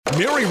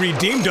Mary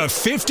redeemed a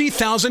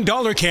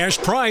 $50,000 cash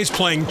prize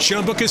playing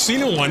Chumba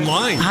Casino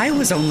online. I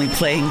was only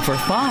playing for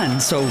fun,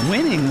 so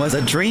winning was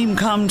a dream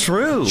come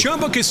true.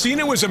 Chumba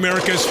Casino is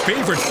America's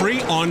favorite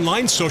free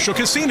online social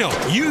casino.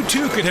 You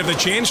too could have the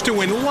chance to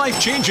win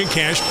life-changing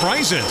cash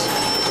prizes.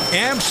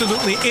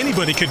 Absolutely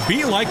anybody could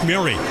be like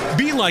Mary.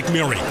 Be like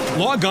Mary.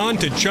 Log on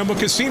to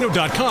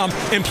ChumbaCasino.com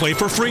and play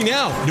for free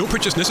now. No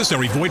purchase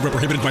necessary. Void where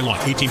prohibited by law.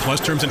 18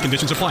 plus terms and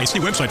conditions apply. See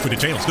website for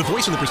details. The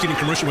voice in the preceding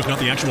commercial was not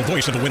the actual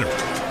voice of the winner.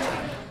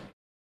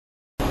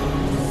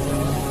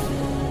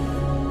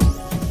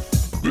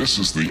 This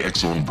is the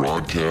X-Zone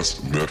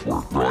Broadcast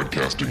Network,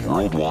 broadcasting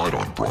worldwide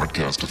on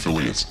broadcast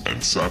affiliates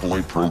and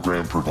satellite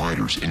program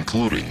providers,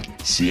 including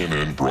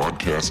CNN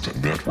Broadcast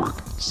Network,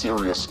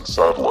 Sirius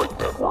Satellite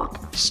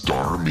Network,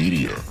 Star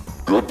Media,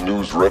 Good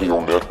News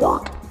Radio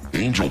Network,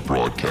 Angel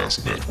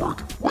Broadcast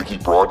Network, Wiki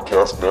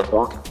Broadcast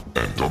Network,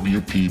 and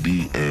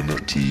WPBN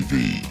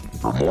TV.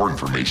 For more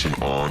information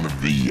on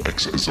the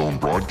X-Zone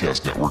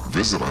Broadcast Network,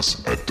 visit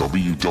us at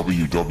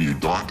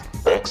www.xzbn.net.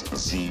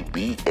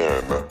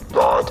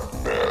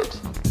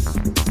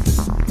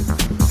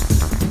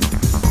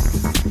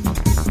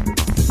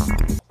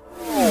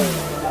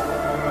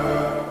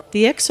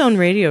 The X-Zone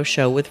Radio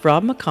Show with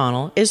Rob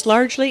McConnell is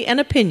largely an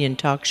opinion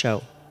talk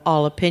show.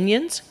 All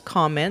opinions,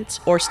 comments,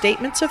 or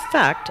statements of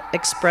fact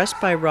expressed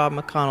by Rob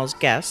McConnell's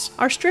guests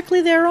are strictly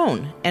their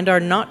own and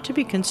are not to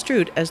be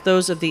construed as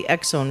those of the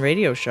X-Zone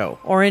Radio Show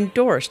or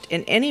endorsed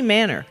in any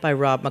manner by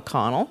Rob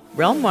McConnell,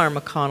 Relmar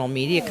McConnell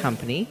Media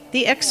Company,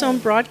 the X-Zone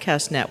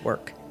Broadcast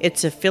Network,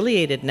 its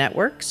affiliated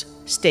networks,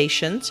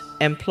 stations,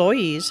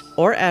 employees,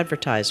 or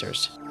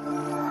advertisers.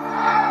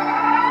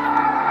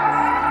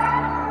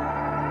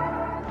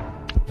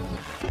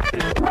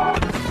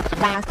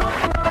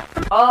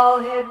 All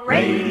Hit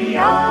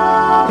Radio.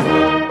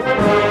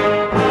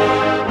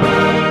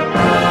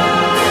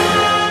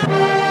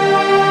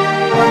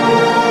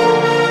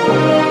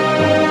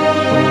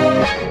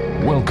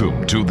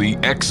 Welcome to the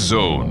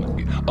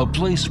X-Zone, a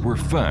place where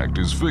fact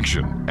is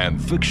fiction and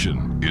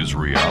fiction is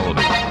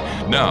reality.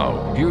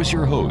 Now, here's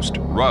your host,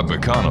 Rob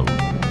McConnell.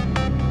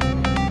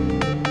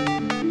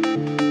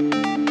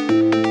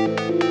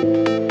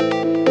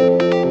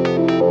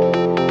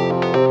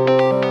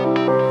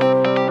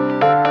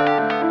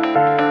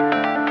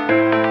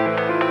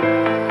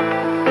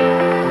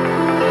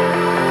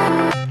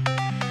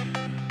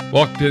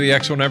 Welcome to the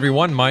X-Zone,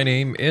 everyone. My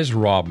name is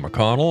Rob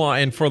McConnell,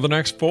 and for the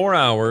next 4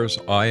 hours,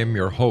 I am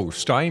your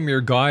host. I am your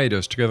guide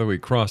as together we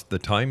cross the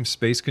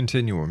time-space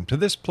continuum to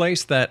this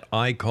place that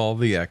I call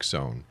the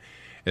X-Zone.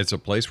 It's a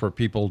place where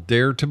people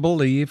dare to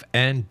believe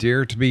and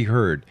dare to be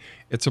heard.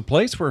 It's a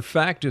place where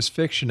fact is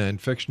fiction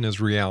and fiction is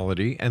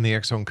reality, and the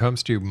X-Zone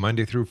comes to you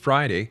Monday through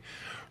Friday,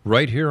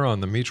 right here on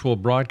the Mutual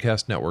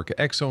Broadcast Network,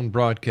 X-Zone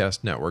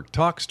Broadcast Network,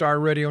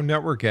 Talkstar Radio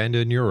Network, and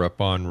in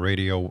Europe on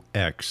Radio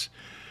X.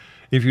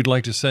 If you'd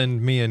like to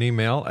send me an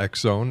email,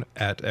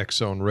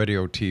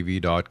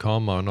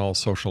 xzone@xzoneradiotv.com, on all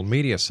social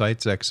media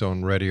sites,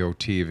 X-Zone Radio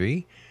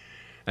TV.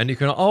 And you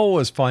can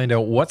always find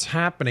out what's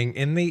happening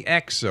in the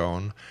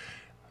X-Zone,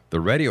 the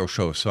radio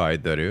show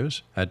side that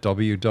is, at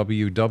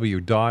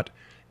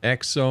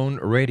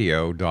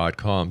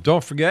www.xzoneradio.com.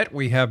 Don't forget,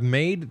 we have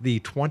made the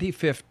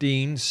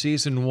 2015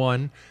 Season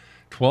 1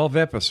 12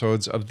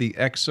 episodes of the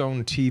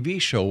X-Zone TV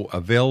show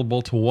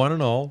available to one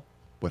and all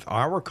with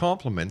our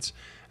compliments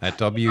at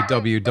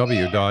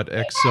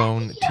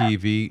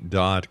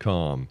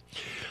www.xzonetv.com.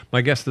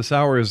 My guest this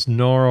hour is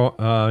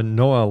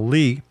Noah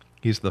Leigh.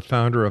 He's the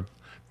founder of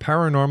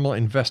Paranormal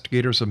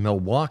Investigators of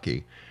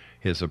Milwaukee.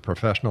 He's a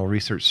professional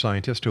research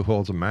scientist who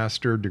holds a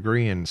master's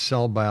degree in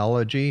cell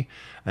biology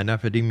and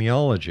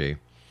epidemiology.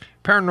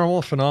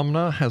 Paranormal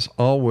phenomena has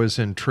always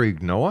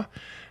intrigued Noah,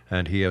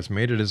 and he has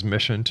made it his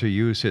mission to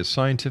use his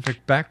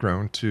scientific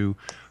background to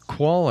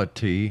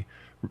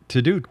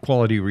do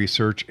quality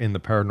research in the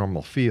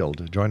paranormal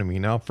field. Joining me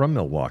now from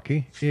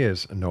Milwaukee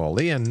is Noah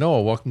Leigh. And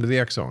Noah, welcome to the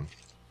X-Zone.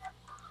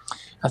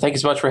 Thank you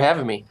so much for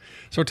having me.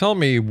 So tell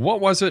me,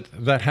 what was it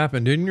that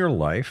happened in your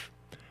life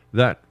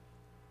that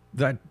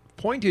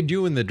pointed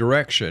you in the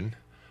direction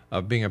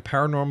of being a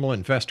paranormal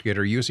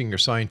investigator using your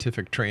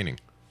scientific training?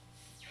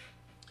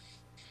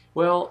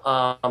 Well,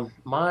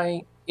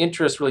 my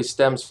interest really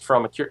stems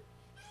from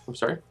I'm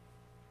sorry?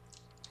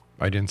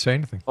 I didn't say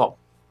anything. Oh,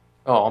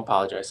 I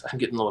apologize. I'm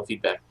getting a little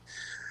feedback.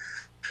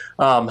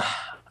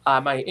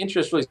 My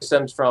interest really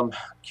stems from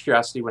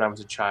curiosity when I was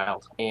a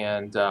child,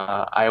 and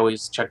I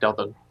always checked out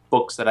the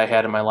books that I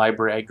had in my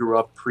library. I grew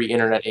up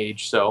pre-internet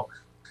age, so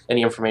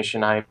any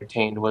information I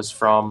obtained was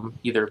from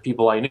either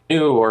people I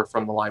knew or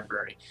from the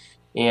library.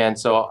 And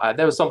so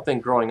that was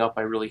something growing up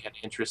I really had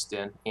interest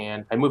in.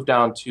 And I moved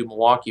down to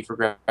Milwaukee for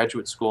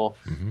graduate school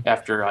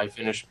after I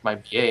finished my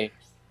BA.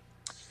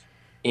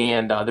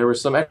 And there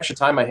was some extra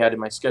time I had in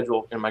my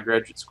schedule, in my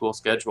graduate school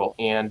schedule,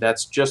 and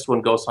that's just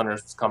when Ghost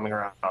Hunters was coming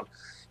around.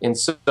 And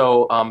so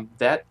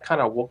that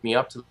kind of woke me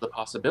up to the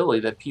possibility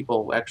that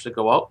people actually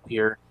go out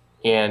here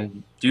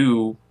and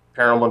do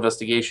paranormal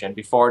investigation.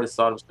 Before I just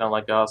thought it was kind of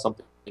like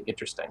something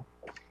interesting.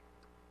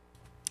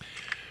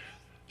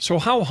 So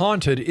how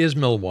haunted is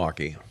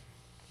Milwaukee?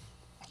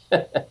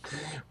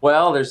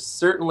 Well, there's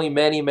certainly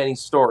many, many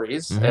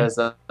stories, as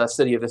a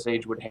city of this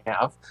age would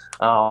have.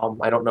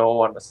 I don't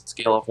know on a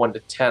scale of 1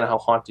 to 10 how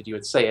haunted you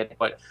would say it,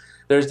 but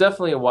there's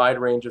definitely a wide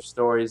range of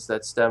stories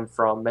that stem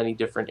from many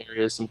different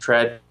areas, some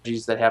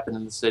tragedies that happened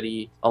in the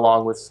city,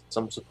 along with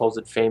some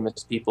supposed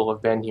famous people who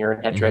have been here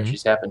and had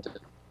tragedies happen to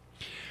them.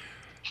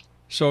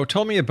 So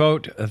tell me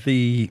about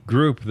the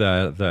group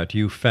that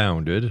you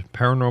founded,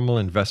 Paranormal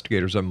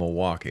Investigators of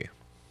Milwaukee.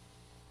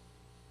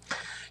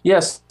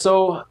 Yes,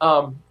 so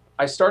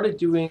I started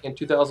doing in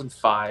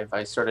 2005.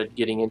 I started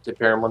getting into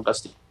paranormal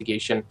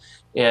investigation,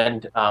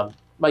 and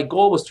my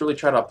goal was to really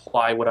try to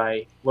apply what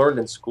I learned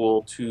in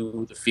school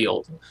to the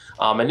field.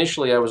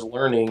 Initially, I was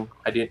learning.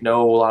 I didn't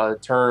know a lot of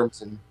the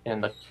terms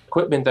and the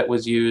equipment that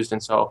was used,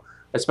 and so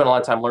I spent a lot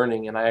of time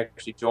learning. And I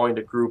actually joined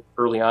a group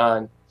early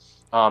on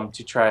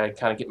to try to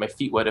kind of get my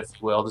feet wet, if you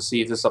will, to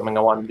see if this is something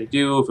I wanted to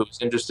do, if it was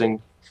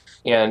interesting,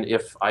 and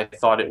if I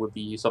thought it would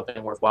be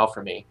something worthwhile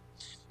for me.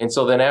 And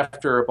so then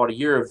after about a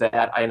year of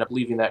that, I ended up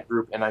leaving that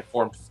group and I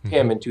formed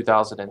PIM in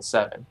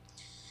 2007.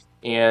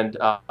 And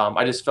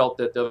I just felt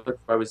that the other group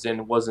I was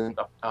in wasn't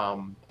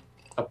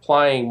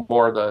applying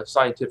more of the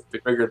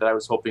scientific rigor that I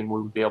was hoping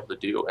we would be able to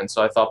do. And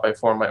so I thought by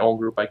forming my own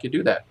group, I could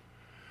do that.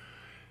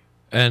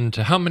 And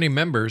how many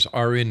members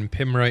are in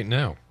PIM right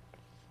now?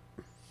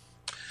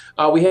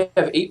 We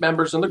have 8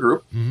 members in the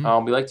group.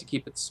 We like to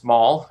keep it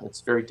small.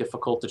 It's very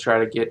difficult to try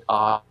to get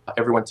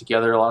everyone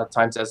together a lot of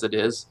times as it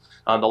is.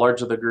 The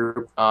larger the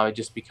group, it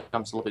just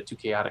becomes a little bit too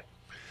chaotic.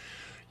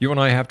 You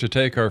and I have to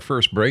take our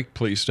first break.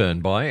 Please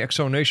stand by.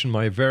 Exonation,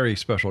 my very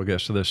special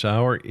guest of this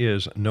hour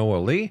is Noah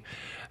Leigh.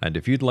 And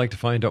if you'd like to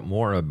find out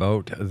more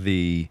about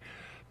the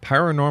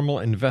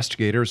Paranormal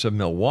Investigators of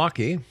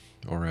Milwaukee,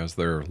 or as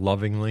they're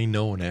lovingly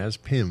known as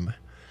PIM,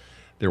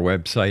 their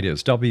website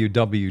is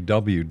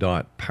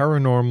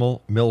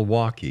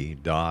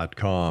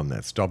www.paranormalmilwaukee.com.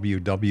 That's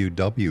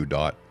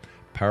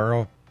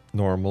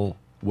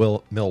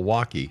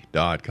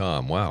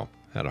www.paranormalmilwaukee.com. Wow,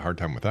 had a hard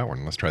time with that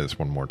one. Let's try this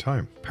one more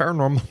time.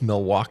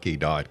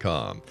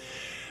 Paranormalmilwaukee.com.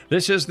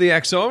 This is the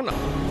X Zone.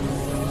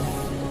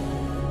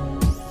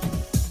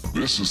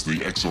 This is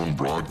the X Zone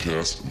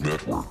Broadcast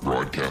Network,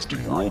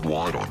 broadcasting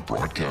worldwide on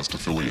broadcast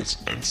affiliates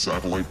and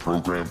satellite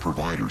program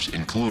providers,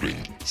 including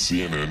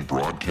CNN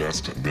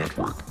Broadcast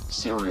Network,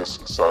 Sirius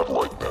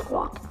Satellite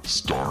Network,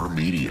 Star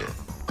Media,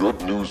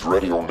 Good News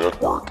Radio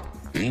Network,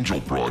 Angel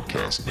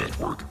Broadcast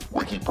Network,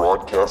 Wiki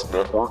Broadcast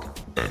Network,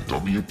 and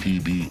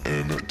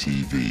WPBN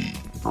TV.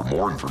 For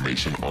more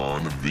information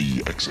on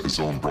the X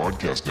Zone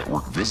Broadcast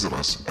Network, visit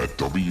us at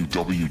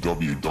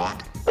www.xzbn.net.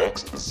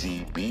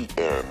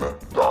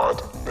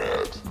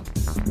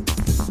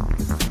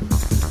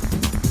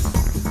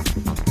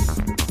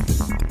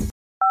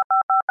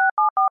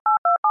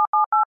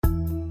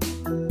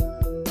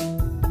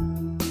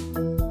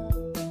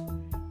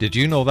 Did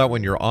you know that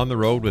when you're on the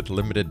road with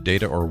limited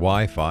data or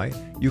Wi-Fi,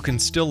 you can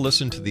still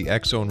listen to the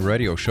X Zone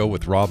Radio Show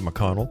with Rob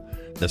McConnell,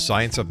 The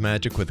Science of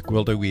Magic with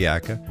Gwilda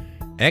Wiyaka,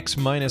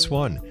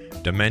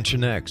 X-1,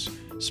 Dimension X,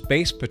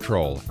 Space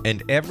Patrol,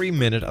 and every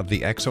minute of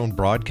the X Zone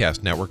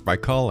Broadcast Network by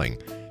calling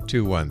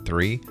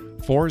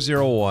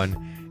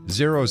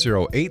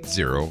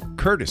 213-401-0080,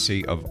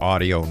 courtesy of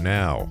Audio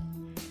Now.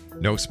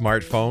 No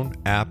smartphone,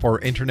 app, or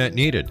internet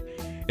needed.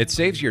 It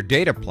saves your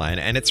data plan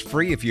and it's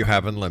free if you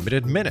have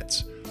unlimited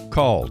minutes.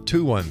 Call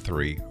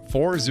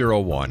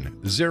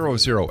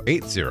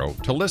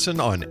 213-401-0080 to listen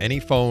on any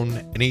phone,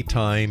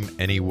 anytime,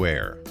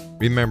 anywhere.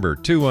 Remember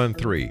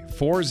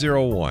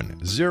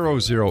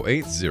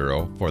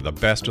 213-401-0080 for the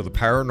best of the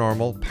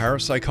paranormal,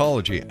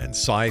 parapsychology, and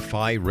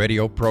sci-fi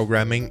radio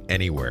programming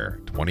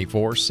anywhere,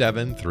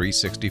 24/7,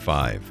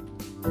 365.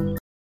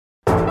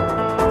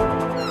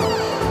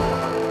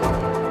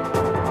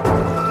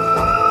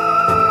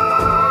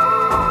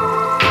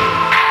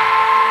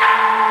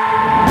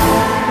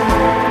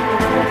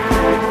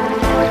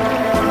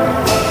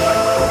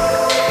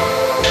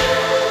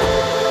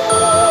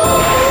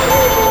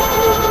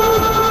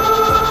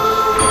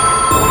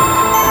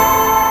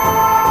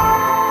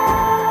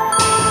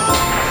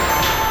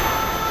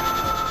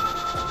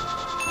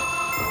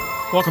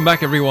 Welcome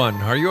back,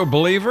 everyone. Are you a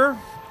believer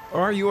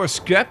or are you a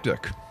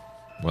skeptic?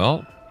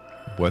 Well,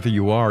 whether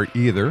you are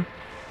either,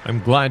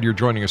 I'm glad you're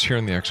joining us here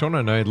in the X Zone,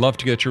 and I'd love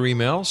to get your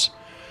emails.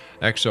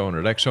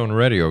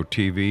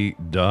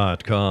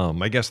 xzone@xzoneradiotv.com.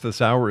 My guest this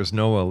hour is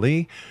Noah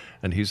Leigh,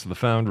 and he's the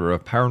founder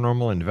of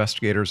Paranormal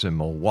Investigators in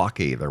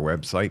Milwaukee. Their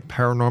website,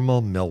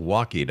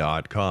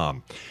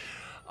 paranormalmilwaukee.com.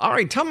 All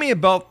right, tell me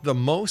about the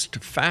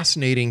most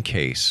fascinating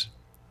case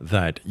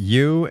that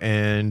you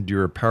and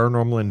your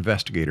paranormal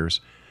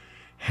investigators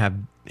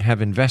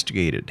have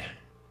investigated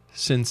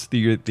since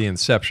the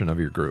inception of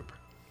your group.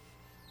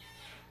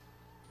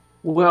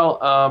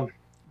 Well,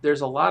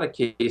 there's a lot of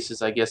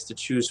cases, I guess, to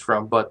choose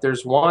from, but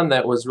there's one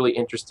that was really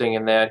interesting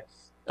in that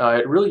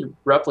it really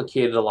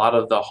replicated a lot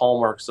of the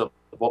hallmarks of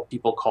what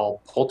people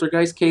call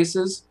poltergeist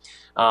cases.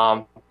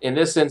 In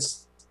this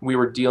we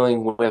were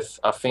dealing with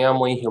a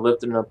family who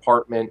lived in an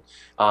apartment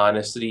in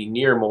a city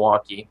near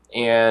Milwaukee,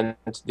 and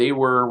they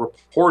were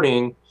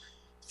reporting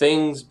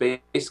things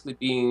basically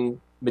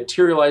being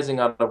materializing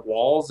out of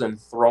walls and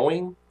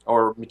throwing,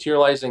 or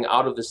materializing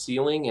out of the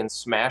ceiling and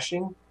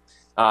smashing,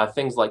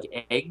 things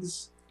like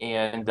eggs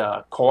and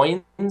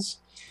coins.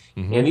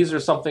 And these are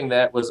something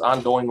that was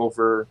ongoing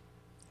over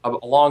a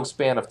long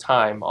span of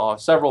time,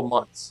 several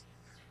months,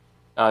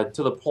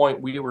 to the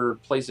point we were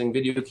placing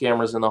video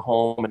cameras in the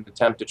home in an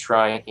attempt to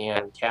try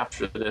and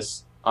capture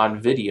this on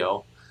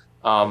video.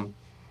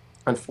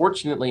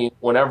 Unfortunately,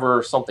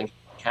 whenever something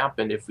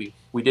happened, if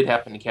we did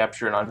happen to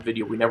capture it on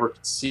video, we never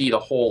could see the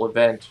whole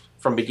event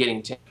from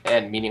beginning to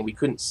end, meaning we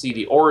couldn't see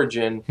the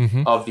origin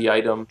of the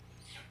item.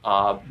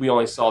 We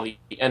only saw the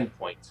end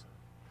point.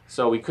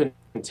 So we couldn't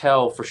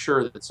tell for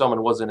sure that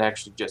someone wasn't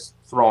actually just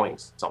throwing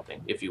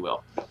something, if you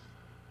will.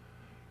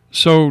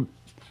 So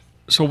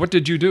what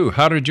did you do?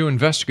 How did you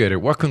investigate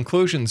it? What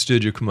conclusions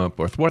did you come up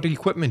with? What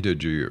equipment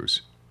did you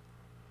use?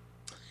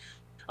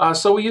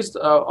 So we used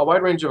a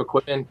wide range of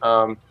equipment,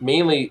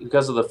 mainly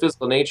because of the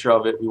physical nature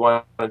of it. We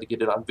wanted to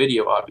get it on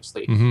video,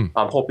 obviously,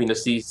 hoping to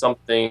see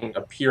something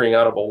appearing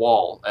out of a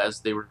wall as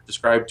they were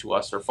described to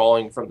us, or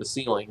falling from the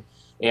ceiling,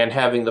 and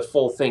having the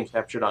full thing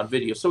captured on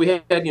video. So we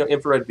had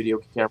infrared video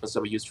cameras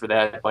that we used for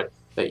that, but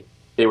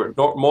they were,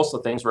 most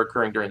of the things were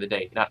occurring during the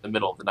day, not in the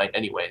middle of the night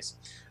anyways.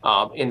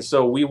 And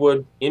so we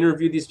would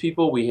interview these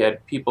people. We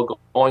had people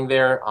going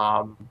there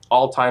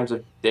all times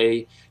of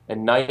day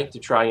and night to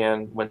try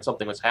and, when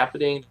something was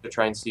happening, to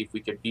try and see if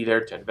we could be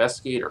there to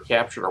investigate or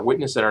capture or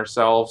witness it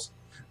ourselves.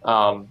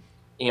 And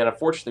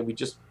unfortunately,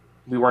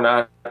 we were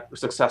not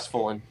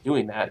successful in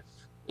doing that.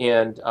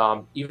 And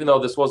even though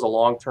this was a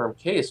long-term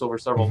case over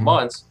several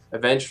months,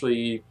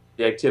 eventually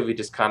the activity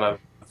just kind of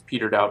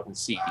petered out and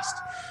ceased.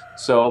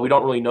 So we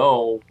don't really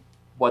know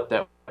what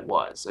that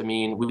was. I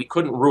mean, we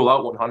couldn't rule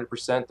out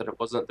 100% that it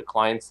wasn't the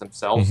clients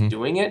themselves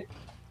doing it,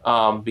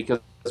 because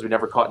we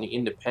never caught any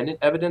independent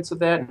evidence of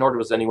that, nor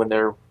was anyone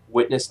there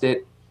witnessed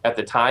it at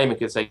the time and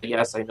could say,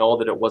 yes, I know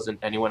that it wasn't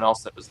anyone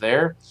else that was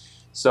there.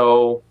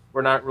 So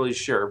we're not really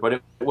sure, but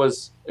it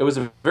was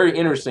a very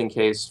interesting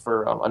case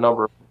for a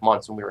number of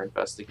months when we were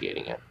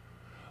investigating it.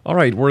 All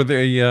right. Were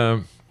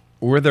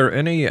there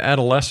any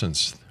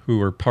adolescents who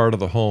were part of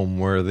the home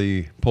where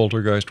the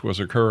poltergeist was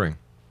occurring?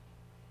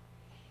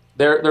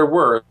 There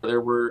were,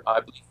 I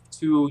believe,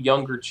 2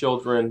 younger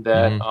children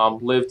that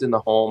lived in the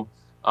home.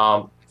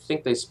 I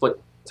think they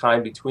split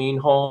time between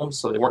homes,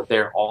 so they weren't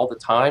there all the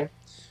time.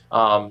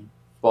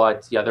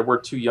 But yeah, there were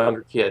 2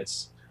 younger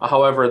kids.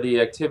 However, the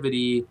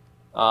activity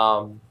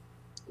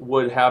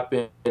would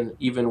happen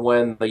even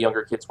when the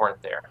younger kids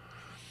weren't there.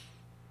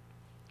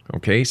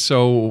 Okay,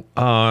 so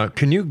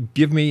can you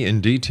give me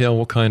in detail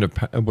what kind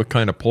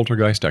of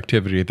poltergeist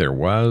activity there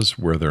was?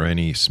 Were there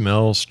any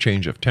smells,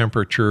 change of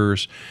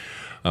temperatures?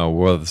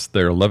 Was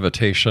there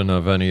levitation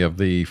of any of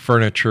the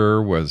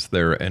furniture? Was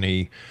there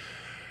any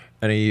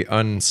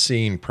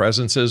unseen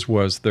presences?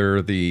 Was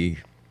there the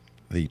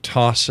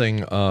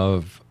tossing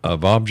of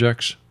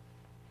objects?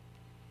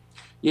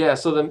 Yeah,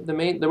 so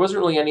there wasn't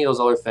really any of those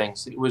other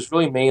things. It was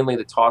really mainly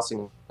the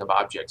tossing of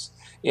objects,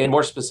 and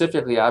more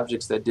specifically,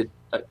 objects that did,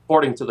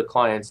 according to the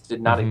clients,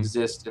 did not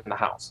exist in the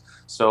house.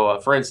 So,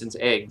 for instance,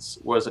 eggs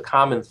was a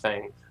common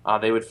thing.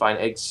 They would find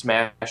eggs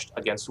smashed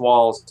against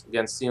walls,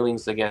 against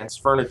ceilings,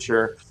 against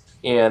furniture,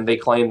 and they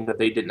claimed that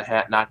they didn't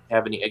not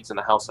have any eggs in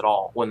the house at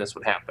all when this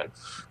would happen.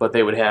 But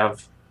they would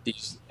have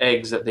these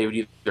eggs that they would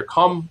either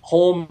come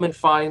home and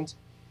find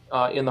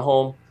in the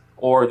home,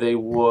 or they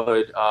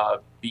would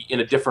be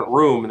in a different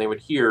room and they would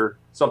hear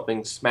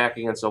something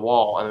smacking against a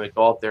wall, and they would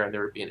go out there and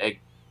there would be an egg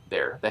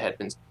there that had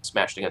been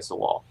smashed against the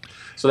wall.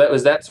 So that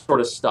was that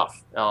sort of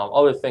stuff.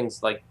 Other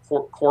things like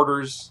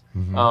quarters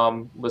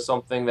was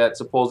something that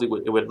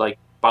supposedly it would like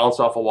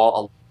bounce off a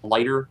wall. A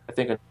lighter, I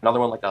think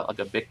another one like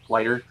a big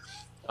lighter,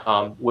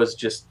 was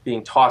just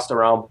being tossed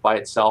around by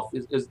itself.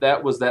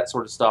 That was that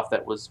sort of stuff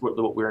that was what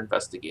we were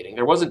investigating.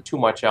 There wasn't too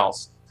much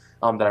else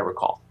that I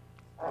recall.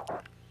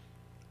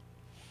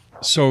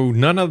 So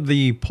none of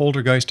the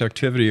poltergeist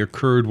activity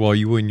occurred while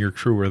you and your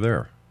crew were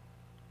there?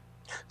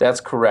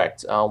 That's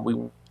correct.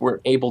 We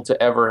weren't able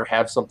to ever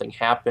have something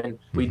happen.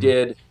 We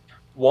did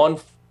one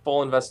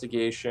full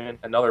investigation,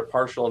 another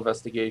partial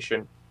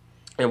investigation,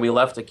 and we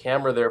left a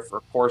camera there for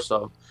a course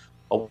of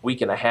a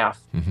week and a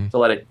half to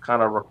let it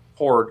kind of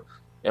record,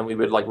 and we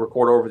would like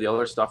record over the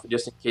other stuff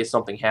just in case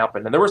something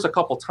happened. And there was a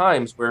couple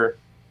times where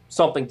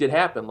something did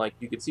happen, like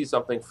you could see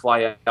something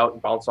fly out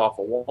and bounce off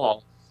a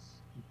wall,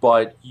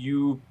 but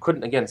you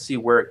couldn't again see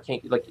where it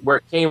came. Like where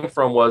it came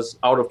from was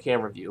out of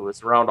camera view. It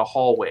was around a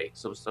hallway,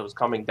 so it was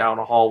coming down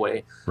a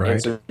hallway,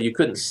 and so you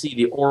couldn't see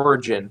the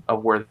origin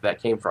of where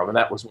that came from, and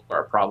that was where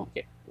our problem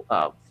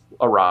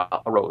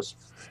arose.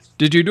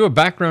 Did you do a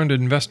background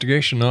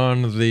investigation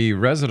on the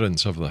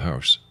residents of the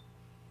house?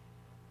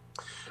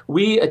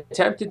 We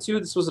attempted to.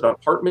 This was an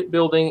apartment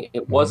building.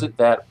 It wasn't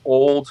that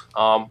old.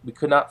 We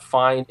could not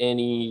find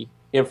any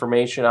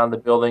information on the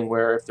building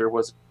where if there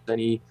was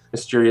any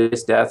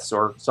mysterious deaths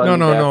or sudden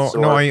No, deaths.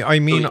 I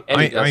mean, really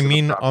any deaths I of the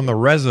mean property. on the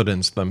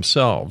residents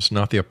themselves,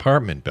 not the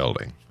apartment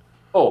building.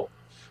 Oh,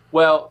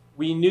 well,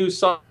 we knew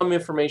some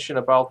information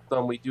about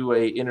them. We do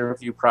a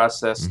interview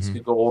process to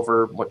go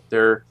over what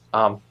their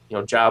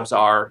jobs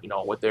are,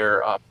 what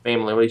their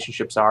family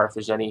relationships are. If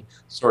there's any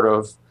sort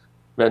of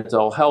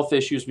mental health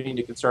issues we need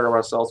to concern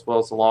ourselves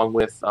with, along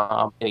with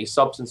any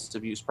substance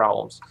abuse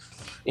problems.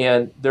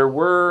 And there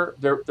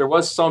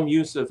was some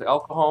use of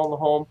alcohol in the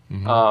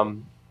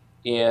home,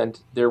 and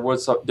there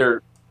was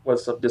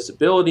some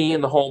disability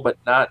in the home, but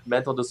not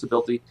mental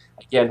disability.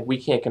 Again, we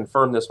can't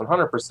confirm this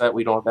 100%.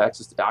 We don't have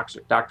access to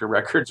doctor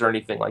records or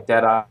anything like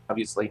that,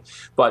 obviously.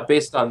 But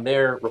based on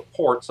their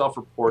report,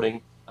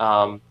 self-reporting,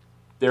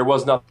 there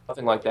was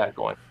nothing like that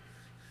going.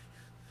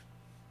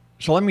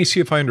 So let me see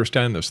if I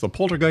understand this. The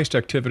poltergeist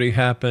activity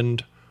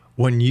happened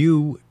when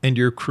you and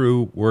your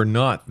crew were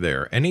not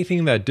there.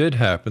 Anything that did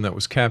happen that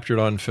was captured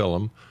on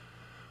film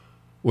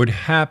would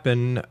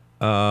happen,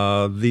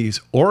 the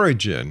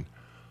origin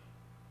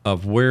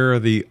of where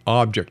the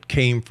object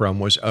came from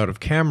was out of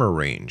camera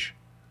range,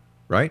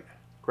 right?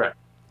 Correct.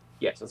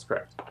 Yes, that's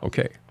correct.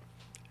 Okay.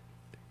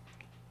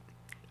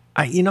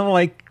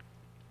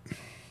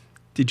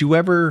 Did you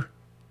ever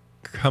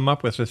come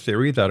up with a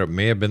theory that it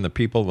may have been the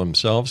people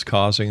themselves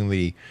causing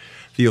the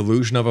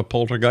illusion of a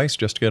poltergeist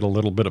just to get a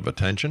little bit of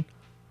attention?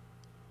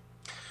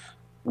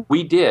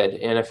 We did.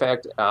 And in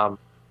fact,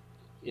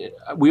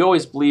 we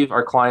always believe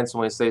our clients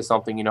when we say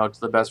something, to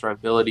the best of our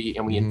ability,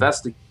 and we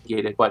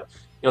investigate it. But,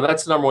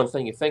 that's the number one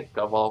thing you think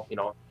of. Well,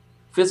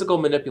 physical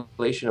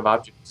manipulation of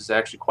objects is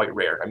actually quite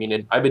rare. I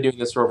mean, I've been doing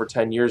this for over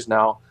 10 years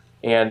now,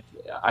 and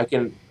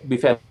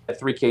we've had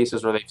 3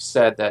 cases where they've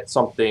said that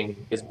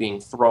something is being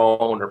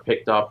thrown or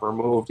picked up or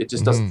moved. It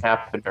just doesn't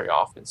happen very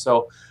often.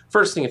 So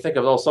first thing you think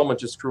of,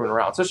 someone's just screwing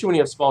around, especially when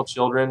you have small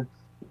children.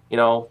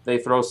 They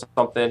throw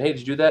something. Hey, did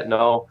you do that?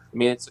 No. I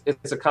mean,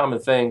 it's a common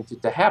thing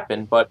to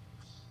happen. But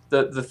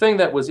the thing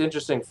that was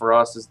interesting for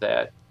us is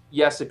that,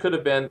 yes, it could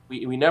have been.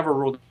 We never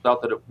ruled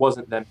out that it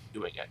wasn't them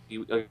doing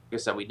it. Like I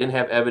said, we didn't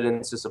have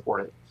evidence to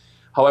support it.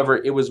 However,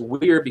 it was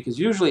weird because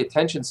usually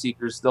attention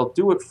seekers, they'll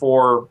do it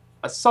for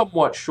a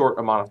somewhat short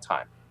amount of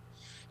time.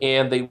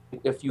 And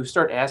if you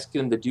start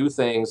asking them to do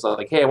things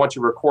like, hey, I want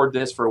you to record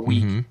this for a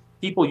week,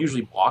 people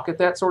usually balk at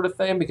that sort of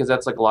thing because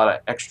that's like a lot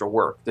of extra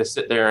work to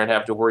sit there and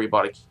have to worry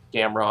about a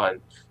camera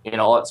and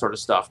all that sort of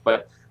stuff.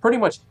 But pretty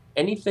much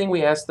anything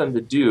we asked them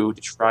to do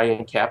to try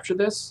and capture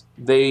this,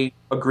 they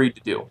agreed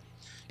to do.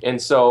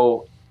 And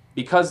so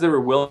because they were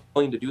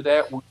willing to do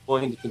that, we're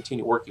willing to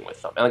continue working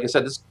with them. And like I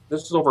said, this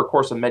is over a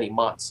course of many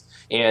months.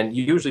 And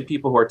usually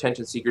people who are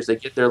attention seekers, they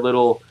get their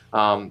little,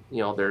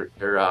 their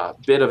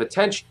bit of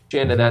attention,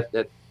 and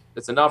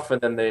that's enough, and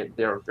then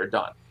they're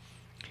done.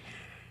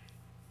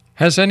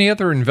 Has any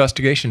other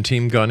investigation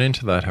team gone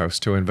into that house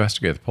to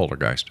investigate the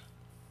poltergeist?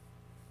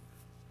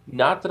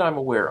 Not that I'm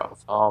aware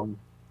of.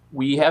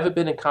 We haven't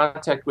been in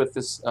contact with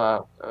this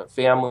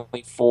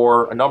family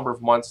for a number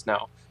of months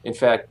now. In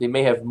fact, they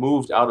may have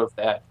moved out of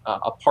that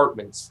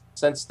apartment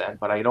since then,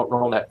 but I don't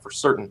know that for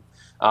certain.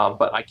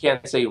 But I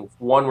can't say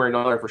one way or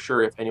another for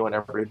sure if anyone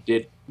ever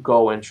did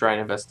go and try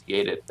and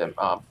investigate it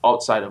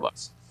outside of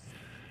us.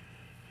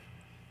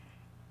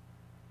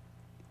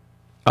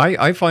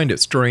 I find it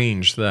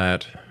strange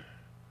that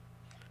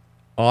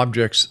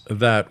objects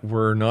that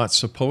were not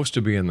supposed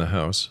to be in the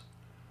house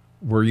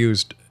were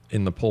used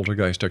in the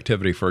poltergeist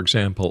activity. For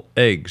example,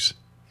 eggs.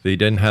 They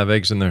didn't have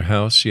eggs in their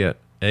house, yet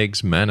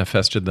eggs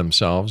manifested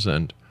themselves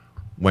and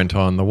went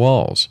on the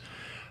walls.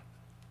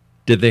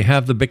 Did they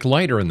have the Bic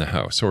lighter in the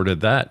house, or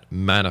did that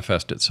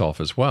manifest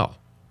itself as well?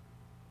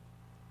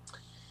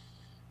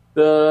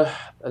 The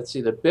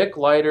Bic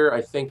lighter,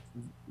 I think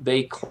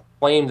they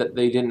claim that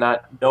they did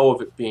not know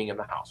of it being in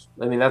the house.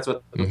 I mean, that's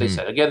what they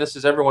said. Again, this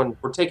is everyone,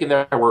 we're taking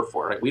their word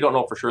for it. Right? We don't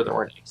know for sure there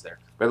weren't eggs there.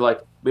 They're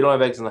like, we don't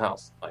have eggs in the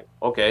house. Like,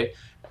 okay.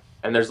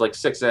 And there's like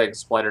 6 eggs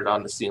splattered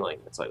on the ceiling.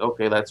 It's like,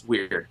 okay, that's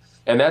weird.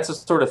 And that's the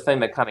sort of thing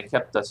that kind of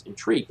kept us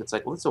intrigued. It's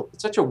like, well,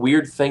 it's such a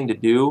weird thing to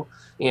do.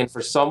 And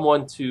for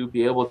someone to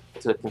be able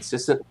to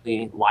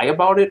consistently lie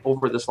about it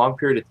over this long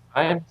period of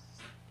time,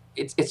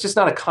 it's just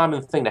not a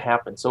common thing to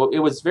happen. So it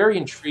was very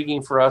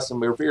intriguing for us,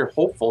 and we were very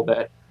hopeful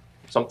that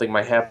something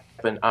might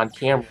happen on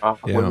camera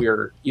when we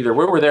were either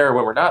when we're there or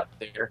when we're not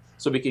there,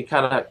 so we could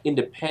kind of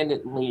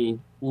independently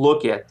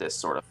look at this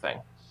sort of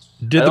thing.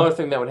 Another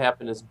thing that would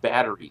happen is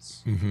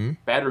batteries.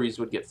 Batteries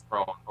would get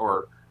thrown,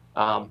 or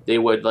they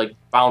would like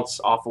bounce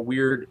off of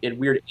weird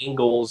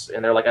angles,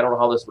 and they're like, I don't know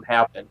how this would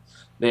happen.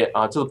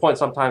 To the point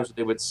sometimes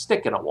they would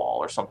stick in a wall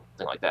or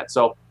something like that.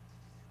 So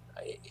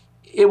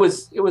it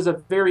was a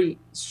very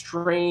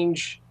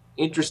strange,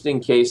 interesting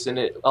case, and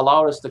it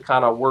allowed us to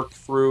kind of work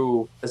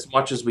through as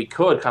much as we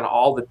could, kind of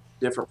all the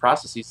different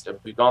processes that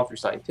we've gone through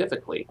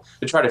scientifically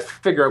to try to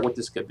figure out what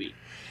this could be.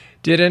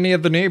 Did any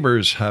of the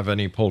neighbors have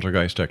any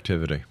poltergeist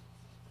activity?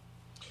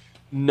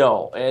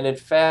 No, and in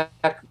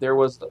fact, there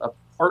was an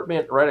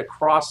apartment right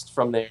across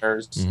from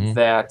theirs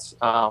that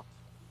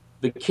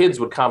the kids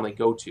would commonly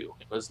go to.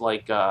 It was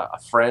like a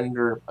friend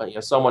or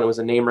someone. It was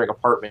a neighboring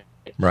apartment.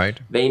 Right.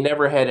 They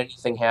never had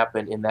anything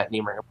happen in that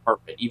neighboring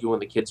apartment, even when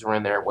the kids were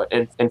in there.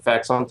 In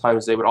fact,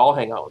 sometimes they would all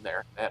hang out in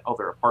there at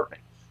other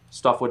apartment.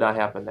 Stuff would not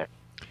happen there.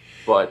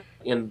 But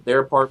in their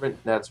apartment,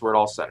 that's where it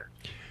all centered.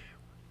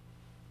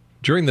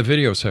 During the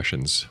video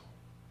sessions,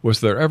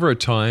 was there ever a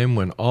time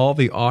when all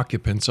the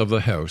occupants of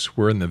the house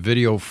were in the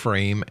video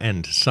frame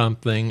and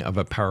something of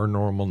a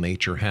paranormal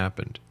nature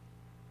happened?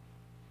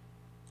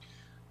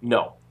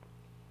 No.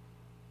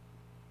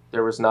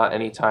 There was not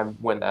any time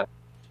when that.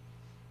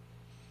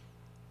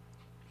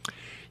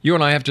 You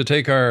and I have to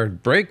take our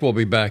break. We'll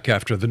be back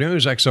after the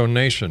news. X-Zone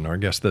Nation. Our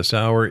guest this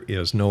hour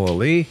is Noah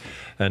Leigh,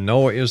 and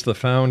Noah is the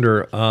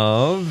founder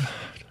of...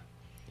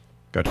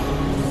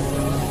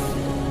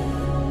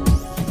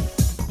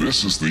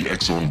 This is the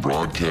X-Zone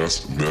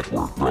Broadcast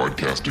Network,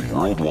 broadcasting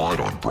worldwide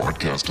on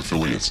broadcast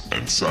affiliates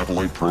and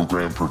satellite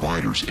program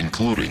providers,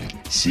 including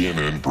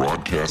CNN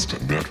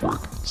Broadcast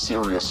Network,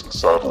 Sirius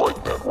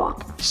Satellite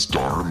Network,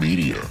 Star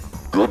Media,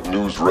 Good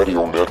News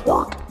Radio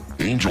Network,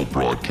 Angel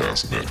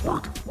Broadcast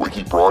Network,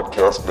 Wiki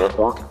Broadcast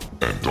Network,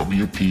 and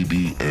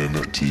WPBN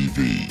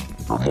TV.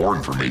 For more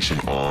information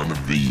on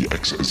the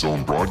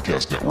X-Zone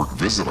Broadcast Network,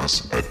 visit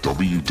us at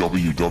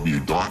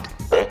www.xzbn.net.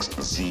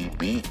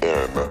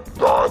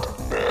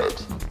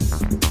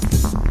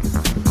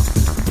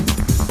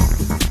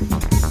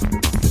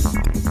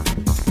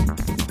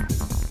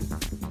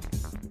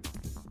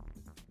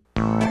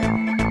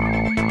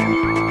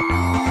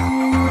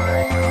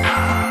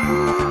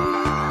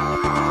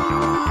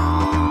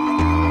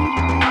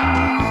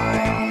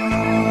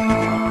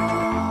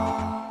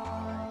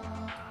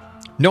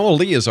 Noah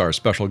Leigh is our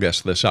special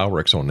guest this hour,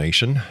 X-Zone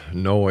Nation.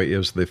 Noah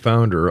is the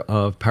founder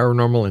of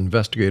Paranormal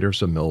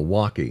Investigators of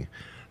Milwaukee.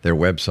 Their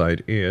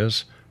website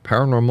is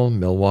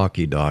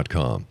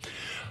paranormalmilwaukee.com.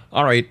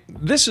 All right,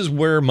 this is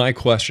where my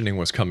questioning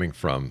was coming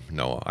from,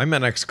 Noah. I'm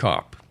an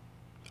ex-cop.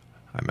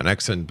 I'm an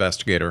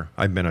ex-investigator.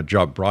 I've been a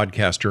job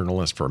broadcast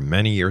journalist for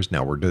many years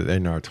now. We're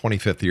in our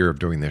 25th year of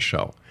doing this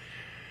show.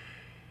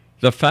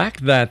 The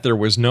fact that there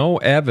was no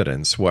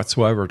evidence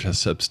whatsoever to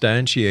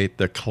substantiate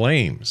the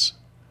claims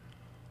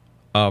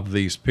of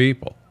these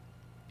people,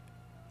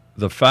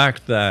 the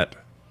fact that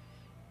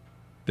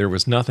there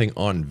was nothing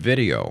on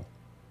video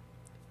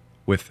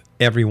with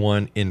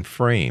everyone in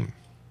frame,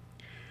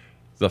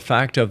 the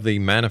fact of the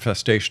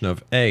manifestation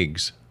of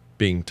eggs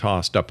being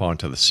tossed up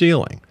onto the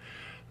ceiling,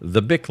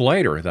 the Bic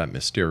lighter that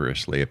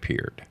mysteriously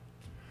appeared,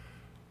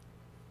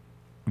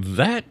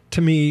 that to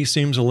me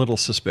seems a little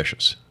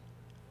suspicious.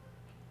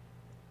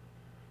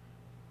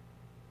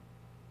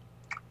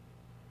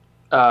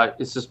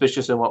 It's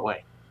suspicious in what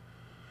way?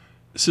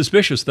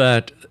 Suspicious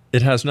that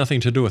it has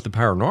nothing to do with the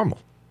paranormal.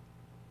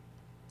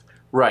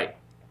 Right,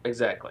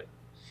 exactly.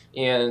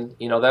 And,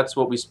 that's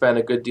what we spend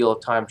a good deal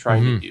of time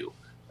trying to do.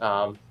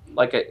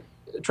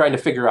 Trying to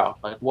figure out,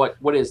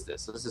 what is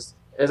this? This is,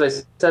 as I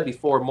said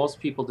before, most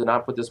people do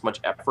not put this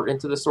much effort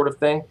into this sort of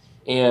thing.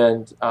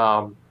 And,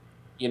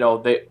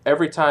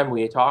 every time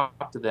we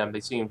talk to them,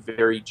 they seem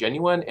very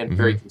genuine and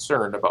very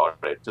concerned about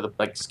it,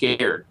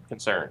 scared,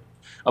 concerned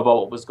about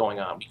what was going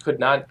on. We could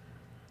not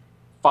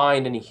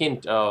find any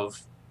hint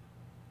of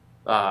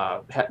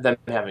them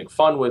having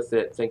fun with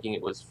it, thinking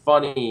it was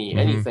funny,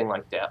 anything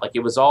like that. It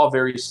was all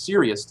very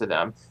serious to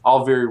them,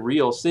 all very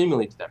real,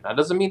 seemingly to them. That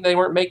doesn't mean they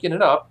weren't making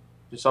it up.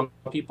 Some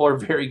people are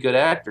very good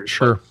actors.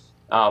 Sure.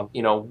 But,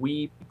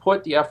 we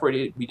put the effort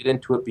we did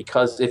into it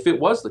because if it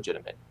was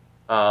legitimate,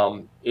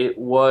 it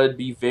would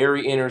be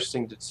very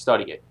interesting to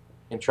study it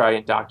and try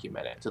and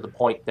document it to the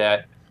point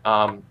that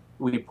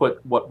we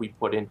put what we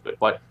put into it.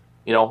 But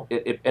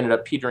it ended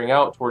up petering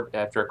out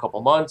after a couple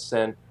months,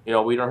 and we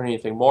don't hear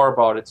anything more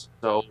about it.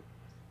 So,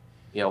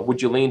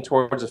 would you lean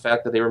towards the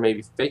fact that they were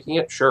maybe faking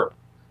it? Sure,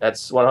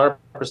 that's 100%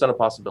 a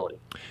possibility.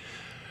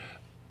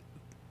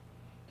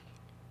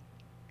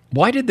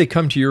 Why did they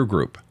come to your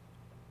group?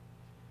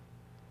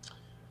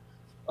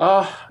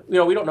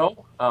 We don't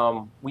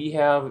know. We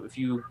have, if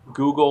you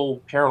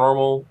Google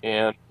paranormal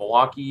in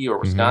Milwaukee or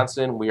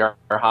Wisconsin, we are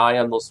high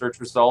on those search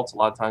results. A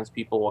lot of times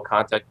people will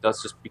contact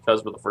us just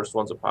because we're the first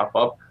ones to pop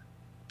up.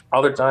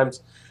 Other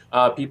times,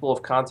 people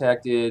have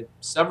contacted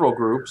several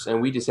groups,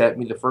 and we just have to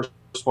be the first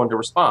one to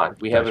respond.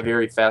 We have a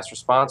very fast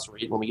response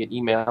rate. When we get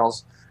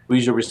emails, we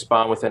usually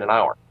respond within an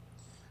hour.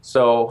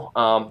 So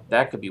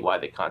that could be why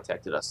they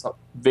contacted us.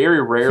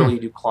 Very rarely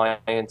do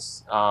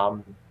clients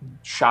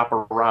shop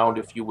around,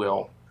 if you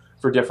will,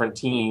 for different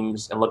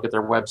teams and look at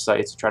their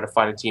websites to try to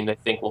find a team they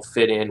think will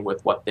fit in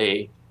with what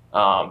they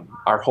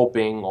are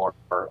hoping or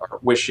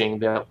wishing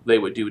that they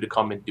would do to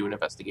come and do an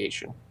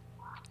investigation.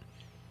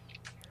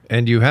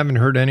 And you haven't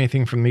heard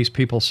anything from these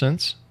people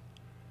since?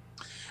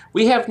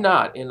 We have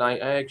not, and I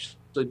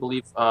actually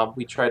believe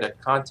we tried to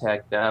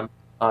contact them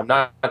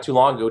not too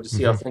long ago to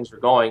see how things were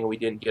going, and we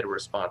didn't get a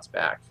response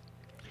back.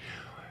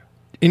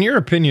 In your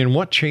opinion,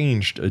 what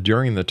changed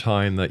during the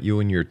time that you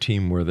and your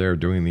team were there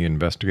doing the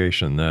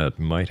investigation that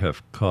might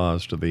have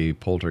caused the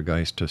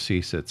poltergeist to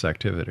cease its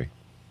activity?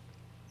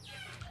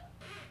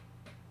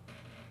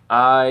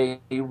 I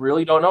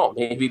really don't know.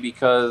 Maybe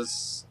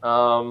because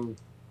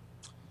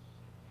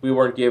we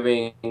weren't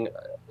giving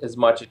as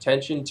much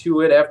attention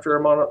to it after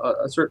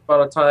a certain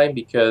amount of time,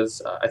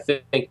 because I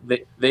think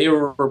they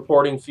were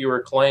reporting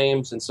fewer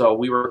claims, and so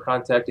we were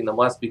contacting them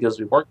less because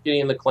we weren't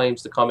getting the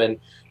claims to come in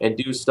and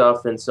do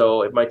stuff. And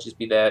so it might just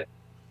be that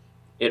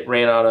it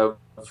ran out of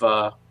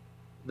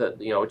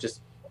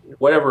just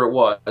whatever it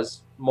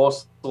was.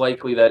 Most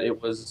likely that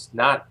it was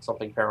not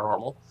something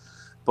paranormal,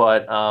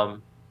 but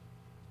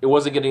it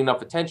wasn't getting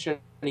enough attention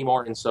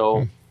anymore, and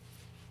so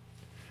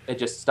it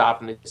just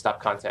stopped, and they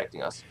stopped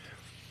contacting us.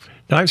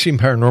 Now, I've seen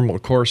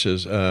paranormal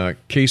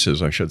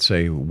cases, I should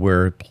say,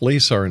 where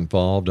police are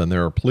involved, and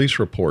there are police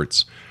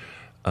reports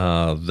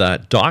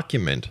that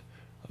document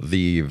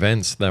the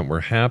events that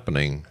were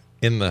happening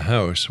in the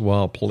house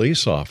while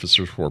police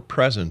officers were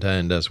present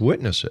and as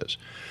witnesses.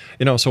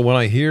 So when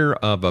I hear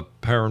of a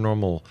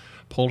paranormal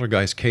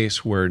poltergeist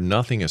case where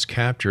nothing is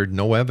captured,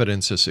 no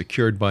evidence is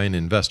secured by an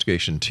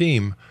investigation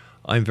team,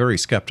 I'm very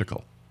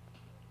skeptical.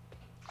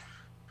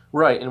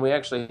 Right, and we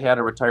actually had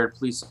a retired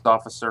police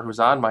officer who's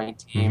on my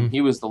team.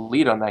 He was the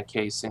lead on that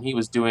case, and he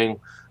was doing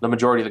the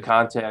majority of the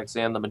contacts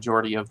and the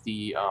majority of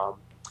the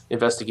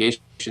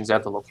investigations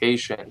at the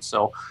location.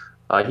 So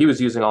he was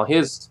using all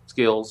his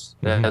skills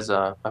as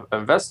an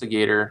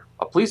investigator,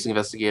 a police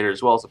investigator,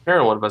 as well as a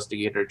paranormal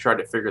investigator, to try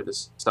to figure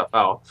this stuff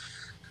out.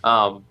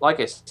 Like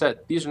I said,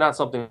 these are not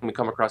something we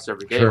come across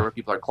every day where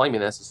people are claiming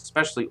this,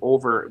 especially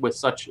over with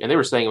such, and they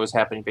were saying it was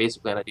happening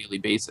basically on a daily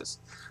basis.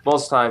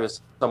 Most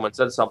times someone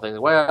said something,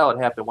 well, it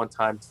happened one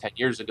time 10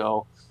 years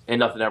ago, and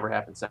nothing ever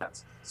happened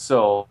since.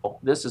 So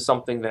this is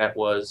something that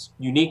was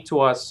unique to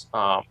us,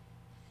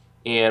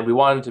 and we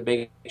wanted to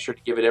make sure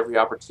to give it every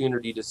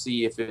opportunity to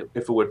see if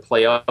it would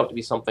play out to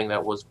be something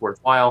that was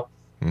worthwhile.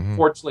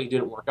 Fortunately, it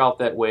didn't work out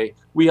that way.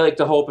 We like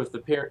to hope if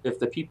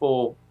the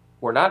people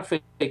were not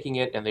faking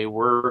it and they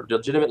were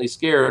legitimately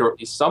scared, or at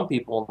least some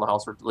people in the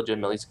house were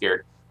legitimately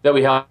scared, that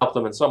we help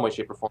them in some way,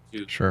 shape, or form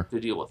to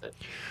deal with it.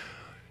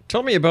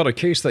 Tell me about a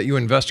case that you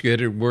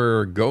investigated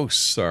where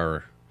ghosts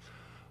are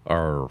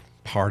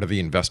part of the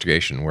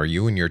investigation, where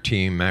you and your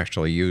team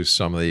actually used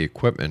some of the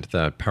equipment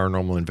that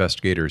paranormal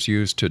investigators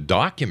use to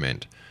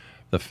document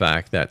the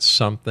fact that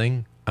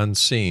something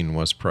unseen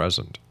was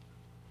present.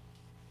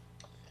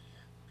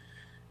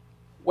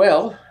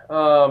 Well,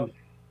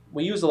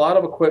 we use a lot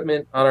of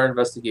equipment on our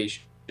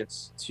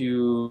investigations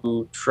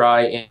to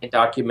try and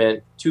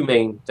document two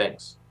main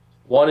things.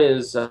 One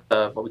is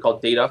what we call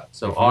data,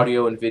 so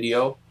audio and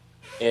video,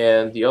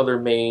 and the other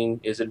main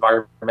is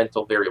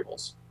environmental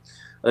variables.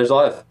 There's a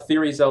lot of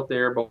theories out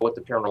there about what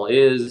the paranormal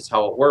is,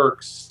 how it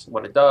works,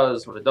 what it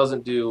does, what it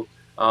doesn't do,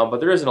 but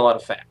there isn't a lot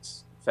of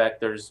facts. In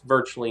fact, there's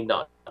virtually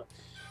none.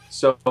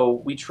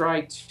 So we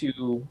try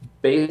to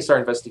base our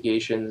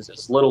investigations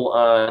as little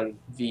on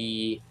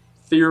the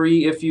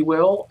theory, if you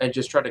will, and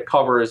just try to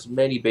cover as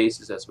many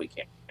bases as we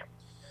can.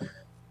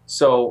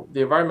 So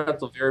the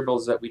environmental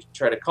variables that we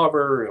try to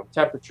cover,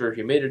 temperature,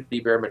 humidity,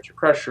 barometric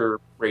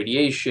pressure,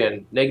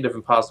 radiation, negative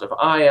and positive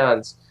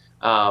ions,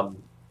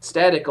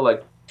 static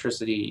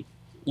electricity,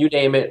 you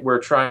name it,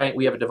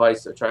 we have a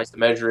device that tries to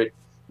measure it,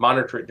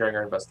 monitor it during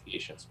our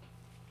investigations.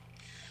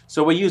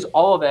 So we use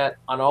all of that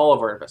on all of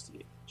our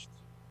investigations.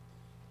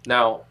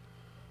 Now,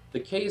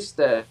 the case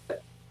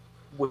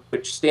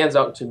which stands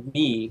out to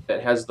me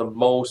that has the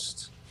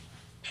most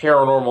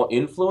paranormal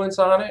influence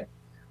on it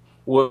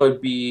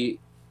would be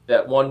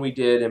that one we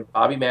did in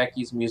Bobby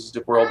Mackey's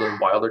Music World in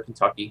Wilder,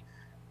 Kentucky.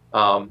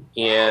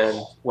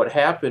 And what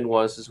happened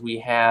was we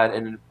had,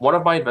 and one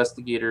of my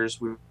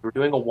investigators, we were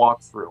doing a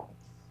walkthrough.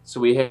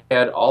 So we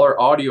had all our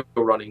audio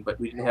running, but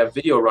we didn't have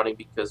video running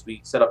because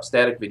we set up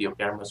static video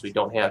cameras. We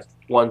don't have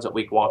ones that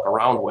we can walk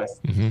around with.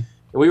 And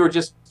we were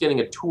just getting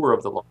a tour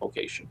of the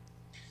location.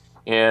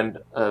 And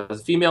the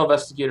female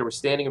investigator was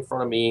standing in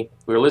front of me.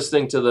 We were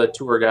listening to the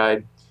tour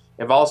guide,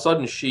 and all of a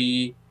sudden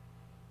she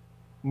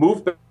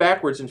moved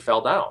backwards and fell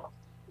down.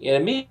 And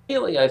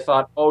immediately I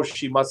thought, oh,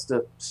 she must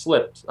have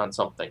slipped on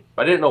something.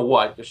 But I didn't know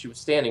what, because she was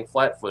standing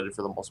flat-footed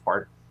for the most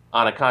part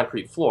on a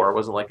concrete floor. It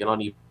wasn't like an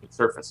uneven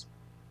surface.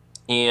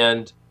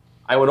 And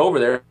I went over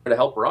there to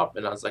help her up,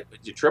 and I was like,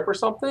 did you trip or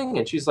something?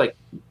 And she's like,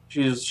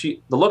 the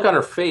look on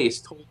her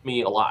face told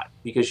me a lot,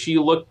 because she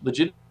looked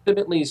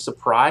legitimately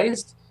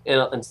surprised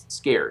and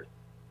scared.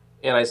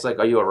 And I was like,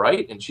 are you all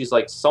right? And she's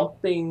like,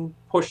 something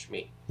pushed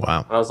me.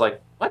 Wow. And I was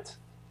like, what?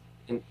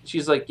 And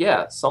she's like,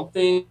 yeah,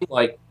 something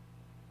like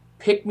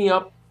picked me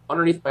up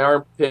underneath my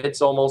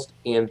armpits almost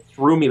and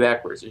threw me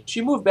backwards. And she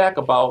moved back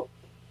about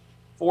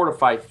 4 to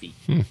 5 feet.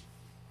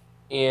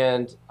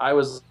 And I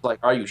was like,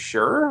 are you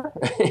sure?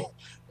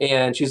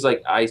 And she's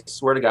like, I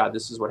swear to God,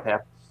 this is what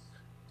happened.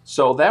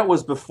 So that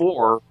was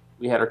before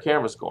we had our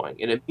cameras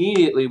going. And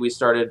immediately we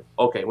started,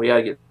 okay, we got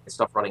to get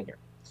stuff running here.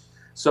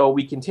 So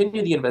we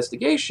continued the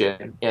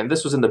investigation, and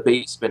this was in the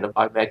basement of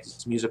Bobby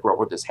Mackey's Music World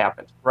where this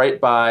happened. Right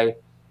by,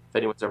 if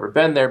anyone's ever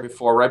been there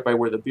before, right by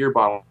where the beer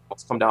bottles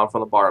come down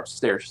from the bar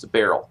upstairs. There's a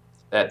barrel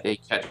that they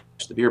catch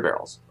the beer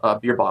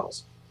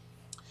bottles.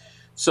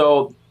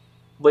 So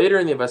later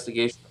in the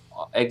investigation,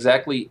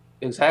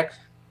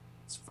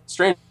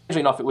 strangely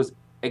enough, it was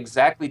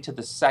exactly to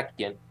the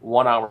second,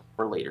 1 hour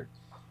later.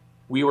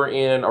 We were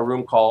in a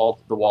room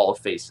called the Wall of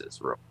Faces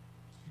room.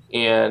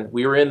 And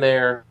we were in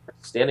there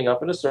standing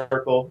up in a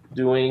circle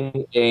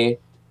doing a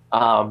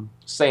not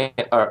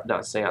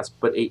seance,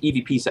 but a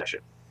EVP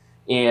session.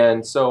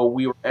 And so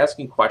we were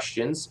asking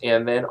questions,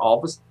 and then all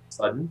of a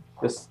sudden,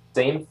 the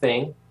same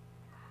thing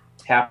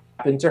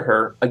happened to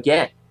her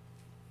again.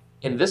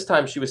 And this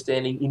time she was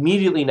standing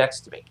immediately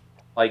next to me,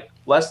 like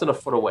less than a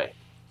foot away.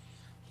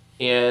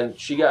 And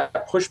she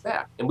got pushed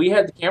back. And we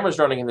had the cameras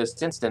running in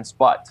this instance,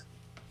 but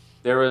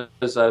there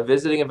was a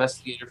visiting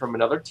investigator from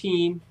another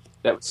team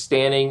that was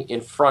standing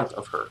in front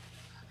of her.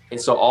 And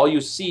so all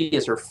you see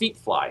is her feet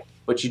fly,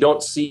 but you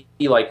don't see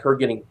like her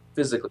getting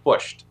physically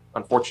pushed,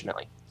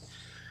 unfortunately.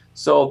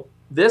 So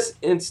this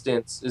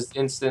instance is the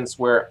instance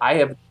where I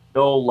have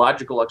no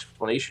logical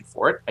explanation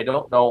for it. I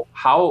don't know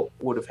how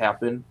it would have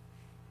happened.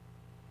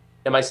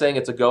 Am I saying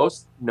it's a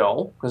ghost?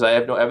 No, because I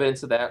have no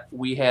evidence of that.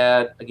 We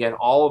had, again,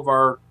 all of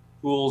our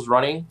tools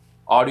running,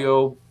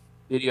 audio,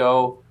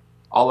 video,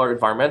 all our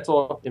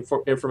environmental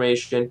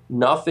information.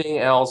 Nothing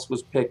else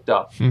was picked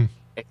up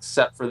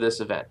except for this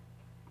event.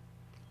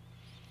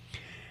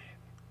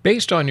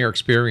 Based on your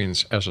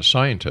experience as a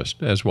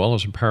scientist as well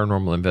as a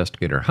paranormal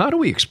investigator, how do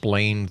we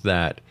explain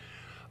that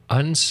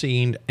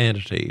unseen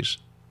entities,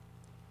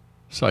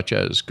 such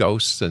as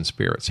ghosts and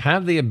spirits,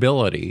 have the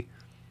ability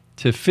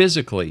to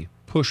physically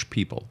push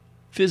people,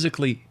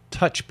 physically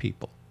touch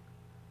people?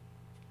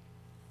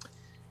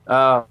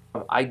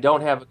 I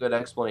don't have a good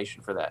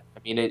explanation for that. I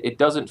mean, it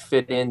doesn't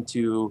fit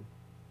into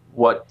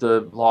what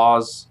the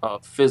laws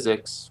of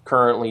physics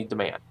currently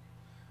demand.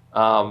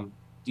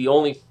 The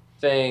only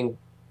thing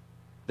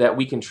that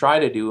we can try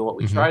to do, and what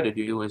we try to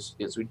do is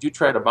we do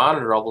try to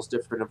monitor all those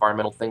different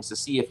environmental things to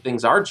see if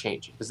things are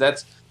changing, because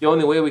that's the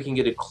only way we can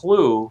get a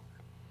clue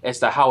as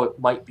to how it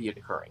might be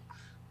occurring.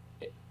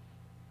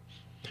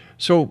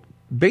 So,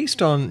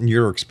 based on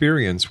your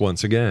experience,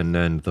 once again,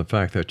 and the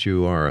fact that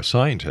you are a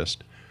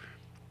scientist,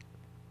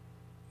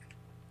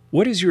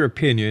 what is your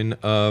opinion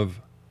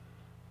of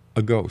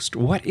a ghost?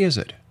 What is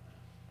it?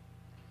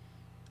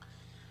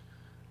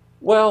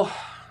 Well,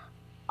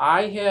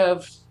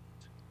 I'm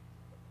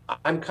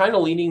kind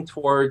of leaning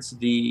towards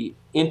the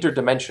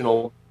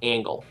interdimensional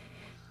angle.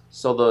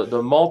 So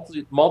the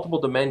multiple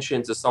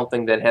dimensions is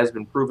something that has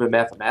been proven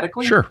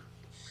mathematically. Sure.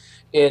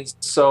 And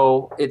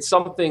so it's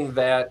something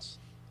that,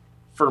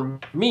 for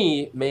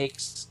me,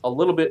 makes a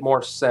little bit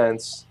more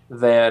sense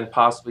than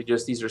possibly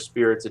just these are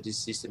spirits of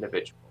deceased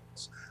individuals.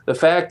 The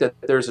fact that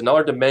there's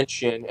another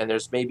dimension and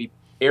there's maybe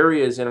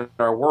areas in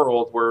our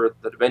world where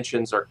the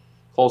dimensions are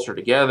closer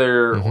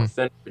together or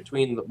thin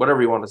between,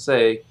 whatever you want to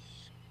say,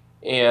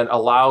 and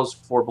allows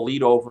for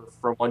bleed over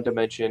from one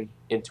dimension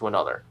into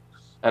another.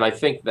 And I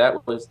think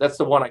that's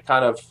the one I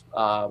kind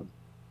of,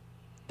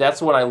 that's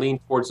the one I lean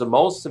towards the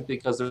most, simply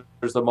because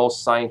there's the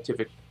most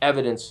scientific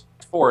evidence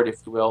for it,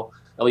 if you will,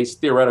 at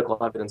least theoretical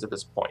evidence at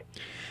this point.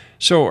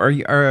 So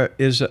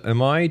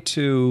am I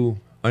to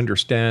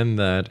understand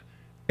that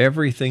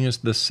everything is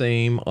the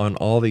same on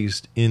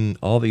in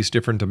all these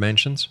different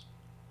dimensions?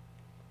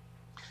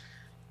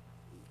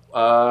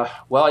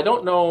 Well, I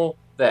don't know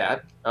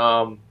that.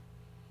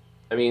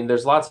 I mean,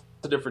 there's lots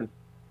of different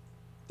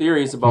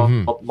theories about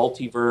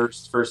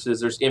multiverse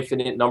versus there's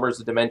infinite numbers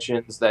of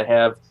dimensions that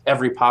have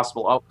every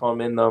possible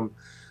outcome in them.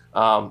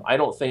 I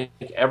don't think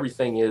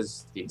everything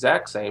is the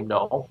exact same,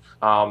 no.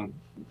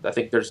 I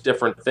think there's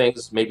different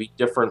things, maybe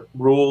different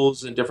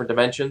rules in different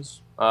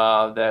dimensions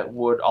that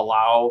would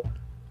allow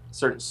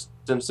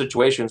some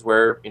situations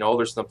where,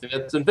 there's something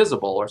that's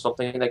invisible or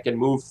something that can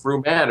move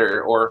through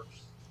matter or,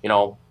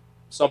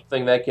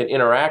 something that can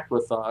interact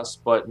with us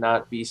but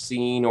not be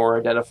seen or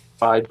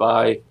identified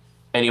by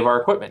any of our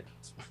equipment.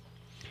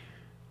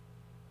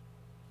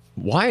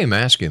 Why I'm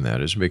asking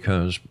that is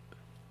because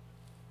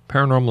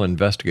paranormal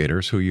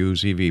investigators who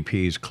use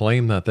EVPs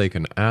claim that they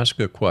can ask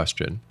a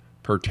question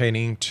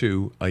pertaining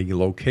to a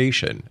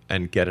location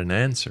and get an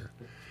answer.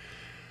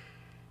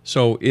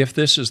 So if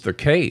this is the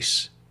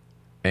case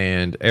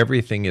and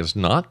everything is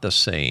not the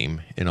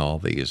same in all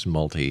these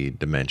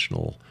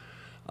multi-dimensional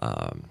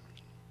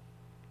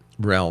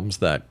realms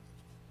that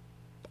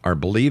are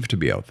believed to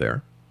be out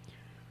there,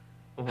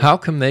 how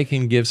come they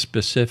can give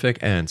specific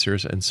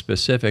answers and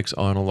specifics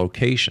on a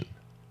location?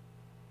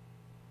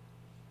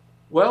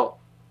 Well,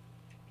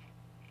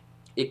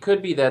 it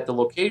could be that the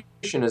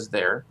location is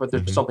there, but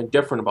there's something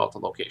different about the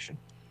location,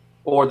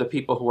 or the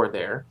people who are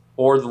there,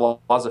 or the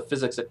laws of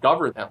physics that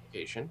govern that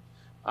location.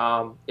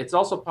 It's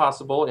also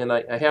possible, and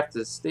I have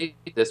to state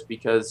this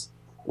because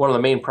one of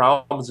the main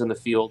problems in the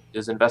field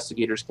is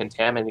investigators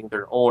contaminating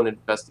their own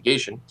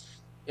investigation,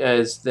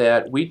 is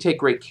that we take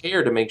great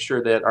care to make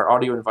sure that our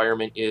audio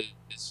environment is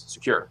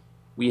secure.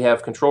 We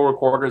have control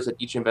recorders that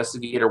each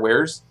investigator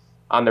wears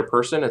on their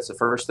person. It's the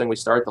first thing we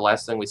start, the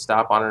last thing we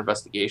stop on our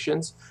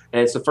investigations.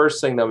 And it's the first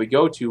thing that we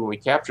go to when we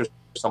capture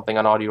something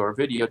on audio or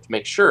video to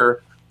make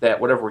sure that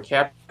whatever we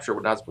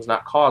captured was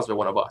not caused by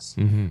one of us.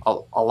 Mm-hmm.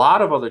 A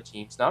lot of other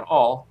teams, not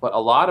all, but a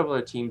lot of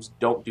other teams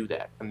don't do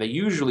that. And they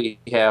usually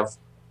have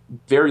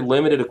very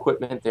limited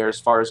equipment there as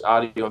far as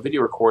audio and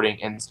video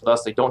recording, and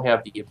thus they don't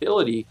have the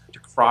ability to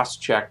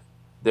cross-check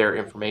their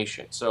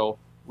information. So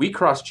we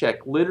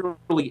cross-check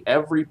literally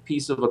every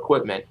piece of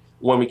equipment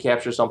when we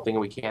capture something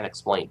and we can't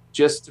explain,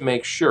 just to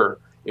make sure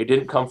it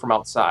didn't come from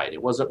outside.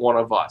 It wasn't one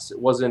of us. It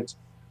wasn't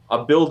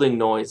a building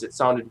noise. It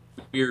sounded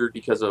weird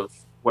because of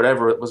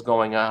whatever was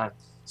going on.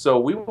 So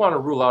we want to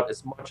rule out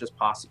as much as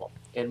possible.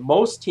 And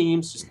most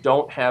teams just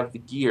don't have the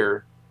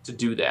gear to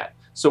do that.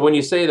 So when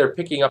you say they're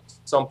picking up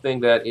something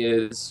that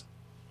is,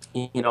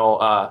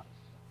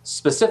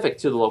 specific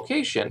to the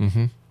location,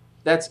 Mm-hmm.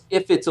 that's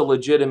if it's a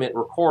legitimate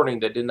recording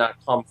that did not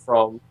come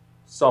from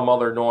some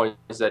other noise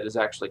that is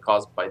actually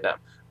caused by them.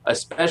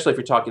 Especially if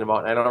you're talking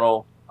about, I don't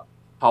know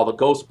how the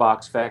ghost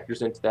box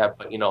factors into that,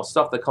 but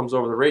stuff that comes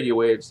over the radio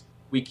waves,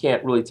 we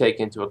can't really take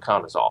into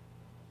account at all.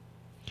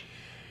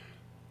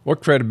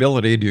 What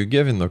credibility do you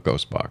give in the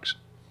ghost box?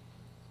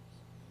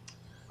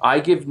 I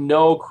give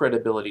no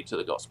credibility to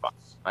the ghost box.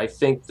 I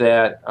think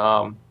that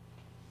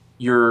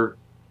you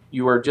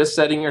are just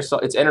setting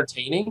yourself. It's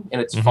entertaining and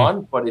it's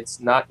fun, but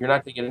it's not. You're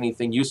not going to get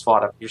anything useful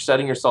out of it. You're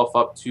setting yourself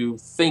up to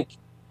think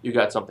you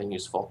got something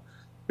useful.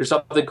 There's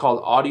something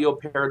called audio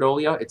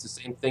pareidolia. It's the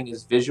same thing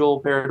as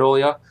visual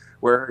pareidolia,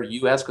 where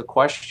you ask a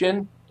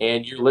question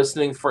and you're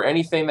listening for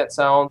anything that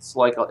sounds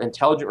like an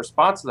intelligent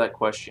response to that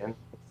question.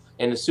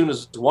 And as soon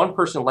as one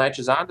person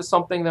latches onto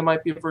something that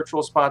might be a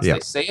virtual response, they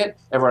say it,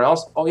 everyone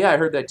else, oh yeah, I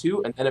heard that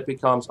too. And then it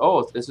becomes,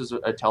 oh, this is an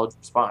intelligent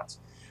response.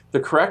 The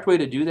correct way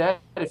to do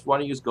that, if you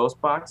want to use ghost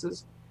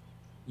boxes,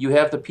 you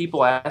have the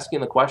people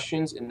asking the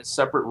questions in a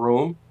separate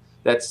room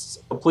that's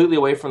completely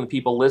away from the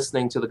people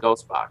listening to the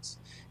ghost box.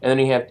 And then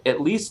you have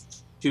at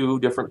least 2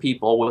 different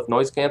people with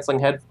noise-canceling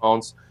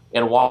headphones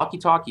and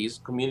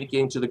walkie-talkies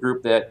communicating to the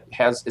group that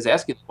is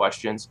asking the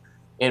questions.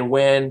 And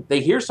when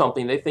they hear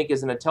something they think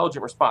is an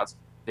intelligent response,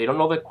 they don't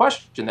know the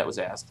question that was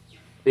asked.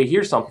 They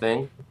hear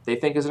something they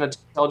think is an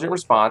intelligent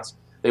response.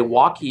 They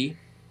walkie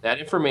that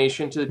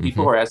information to the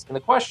people who are asking the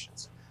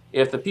questions.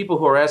 If the people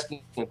who are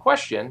asking a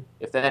question,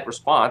 if that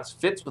response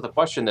fits with the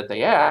question that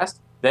they asked,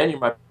 then you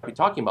might be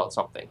talking about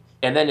something.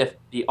 And then if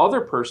the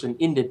other person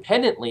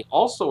independently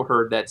also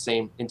heard that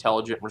same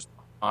intelligent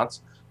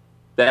response,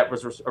 that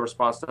was a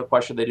response to a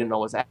question they didn't know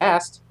was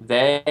asked,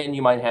 then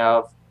you might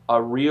have a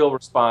real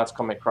response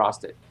coming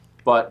across it.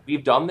 But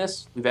we've done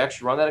this. We've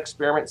actually run that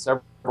experiment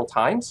several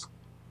times.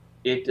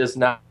 It does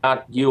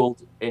not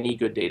yield any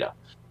good data.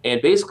 And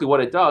basically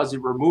what it does,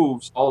 it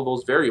removes all of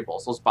those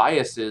variables, those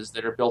biases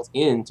that are built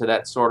into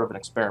that sort of an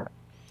experiment.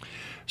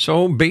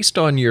 So based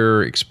on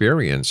your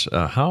experience,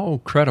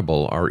 how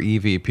credible are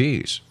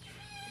EVPs?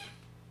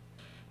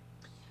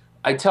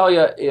 I tell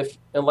you,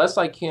 unless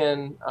I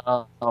can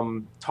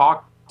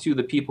talk to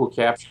the people who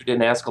captured it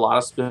and ask a lot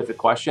of specific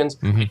questions,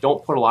 I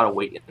don't put a lot of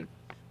weight in,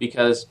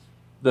 because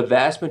the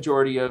vast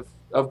majority of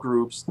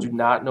groups do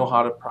not know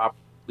how to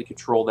properly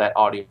control that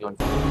audio.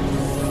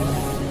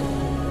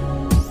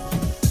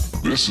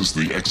 This is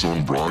the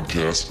X-Zone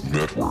Broadcast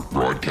Network,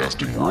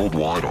 broadcasting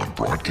worldwide on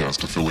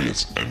broadcast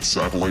affiliates and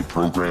satellite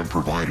program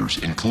providers,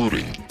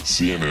 including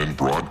CNN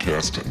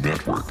Broadcast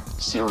Network,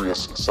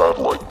 Sirius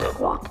Satellite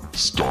Network,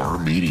 Star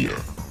Media,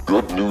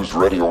 Good News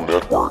Radio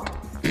Network,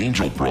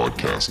 Angel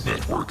Broadcast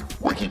Network,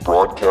 Wiki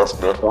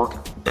Broadcast Network,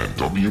 and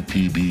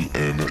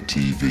WPBN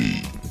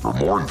TV. For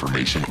more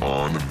information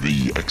on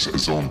the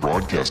X-Zone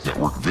Broadcast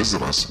Network,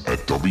 visit us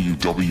at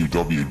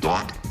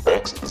www.xzbn.net.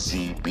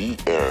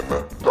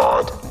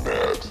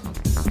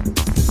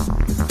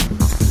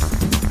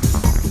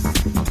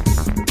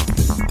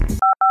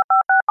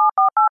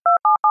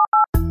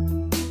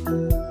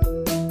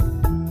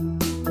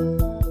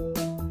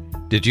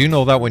 Did you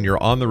know that when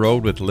you're on the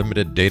road with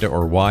limited data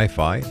or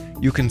Wi-Fi,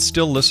 you can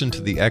still listen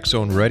to the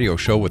X-Zone Radio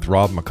Show with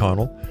Rob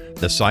McConnell,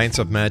 The Science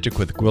of Magic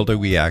with Gwilda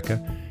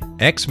Wiyaka,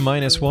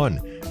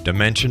 X-1,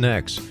 Dimension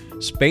X,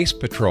 Space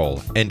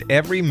Patrol, and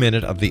every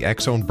minute of the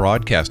X-Zone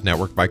Broadcast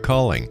Network by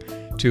calling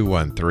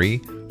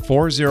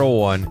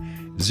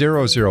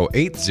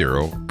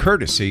 213-401-0080,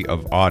 courtesy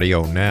of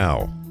Audio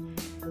Now.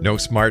 No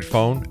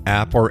smartphone,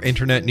 app, or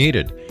internet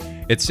needed.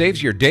 It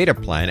saves your data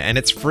plan, and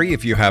it's free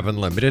if you have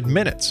unlimited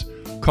minutes.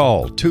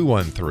 Call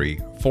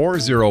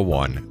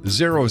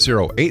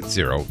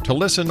 213-401-0080 to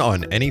listen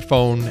on any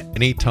phone,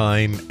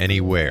 anytime,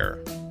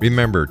 anywhere.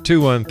 Remember,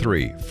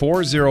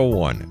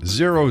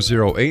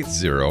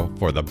 213-401-0080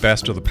 for the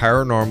best of the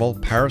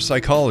paranormal,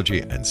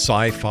 parapsychology, and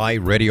sci-fi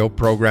radio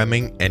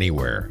programming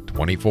anywhere,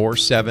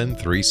 24/7,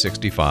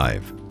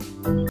 365.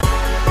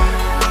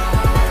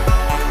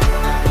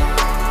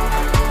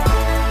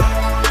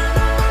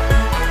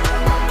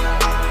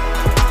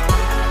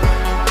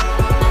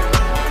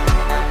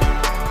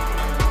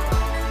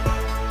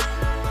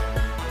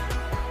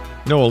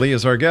 Noah Leigh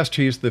is our guest.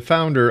 He's the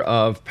founder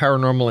of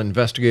Paranormal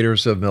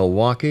Investigators of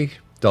Milwaukee,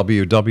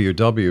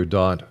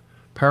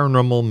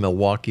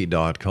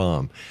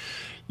 www.paranormalmilwaukee.com.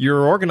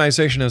 Your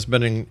organization has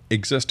been in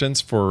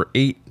existence for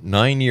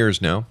 8-9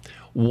 years now.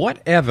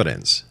 What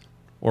evidence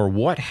or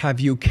what have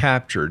you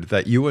captured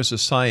that you as a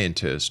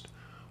scientist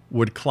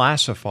would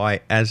classify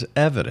as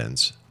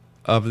evidence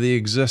of the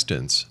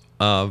existence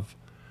of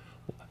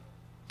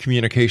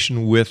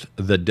communication with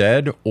the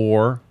dead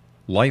or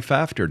life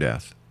after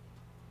death?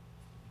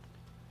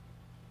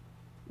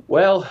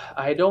 Well,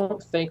 I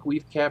don't think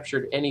we've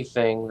captured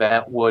anything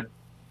that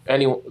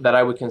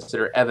I would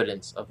consider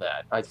evidence of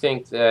that. I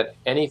think that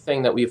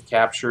anything that we've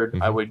captured,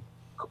 I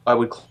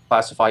would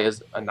classify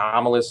as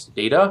anomalous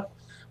data,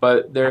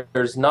 but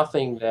there's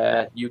nothing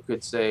that you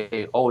could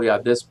say, oh yeah,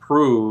 this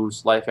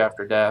proves life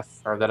after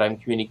death, or that I'm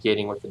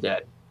communicating with the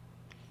dead.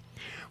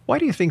 Why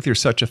do you think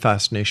there's such a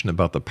fascination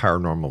about the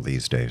paranormal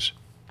these days?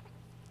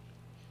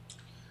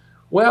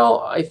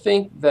 Well, I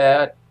think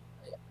that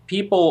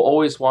people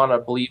always want to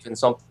believe in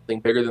something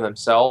bigger than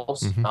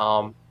themselves.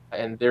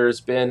 And there's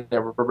been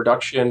a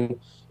reduction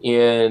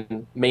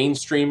in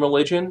mainstream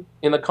religion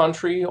in the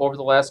country over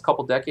the last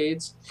couple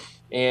decades.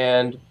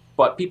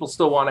 But people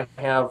still want to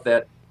have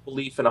that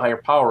belief in a higher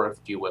power, if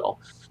you will.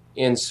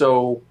 And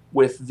so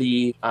with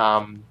the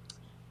paranormal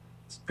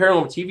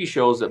TV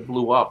shows that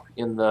blew up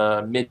in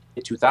the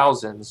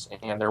mid-2000s,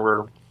 and there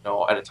were,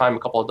 at a time, a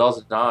couple of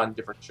dozen on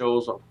different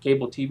shows,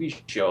 cable TV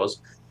shows,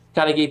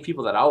 kind of gave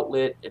people that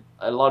outlet. It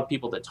allowed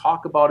people to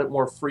talk about it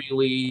more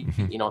freely.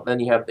 Then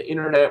you have the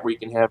internet where you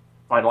can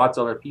find lots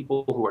of other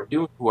people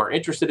who are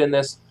interested in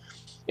this.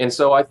 And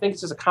so I think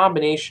it's just a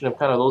combination of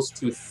kind of those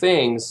two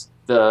things: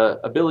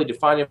 the ability to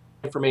find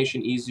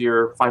information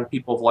easier, find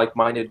people of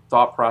like-minded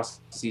thought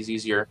processes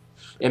easier,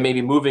 and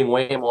maybe moving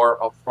way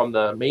more from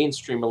the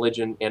mainstream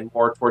religion and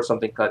more towards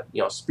something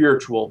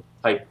spiritual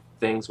type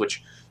things,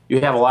 which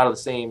you have a lot of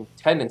the same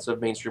tenets of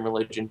mainstream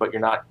religion, but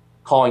you're not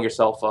calling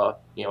yourself a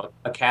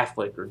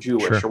Catholic or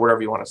Jewish or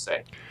whatever you want to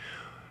say.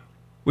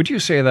 Would you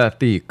say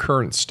that the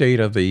current state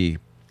of the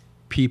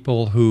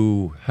people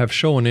who have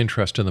shown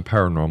interest in the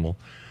paranormal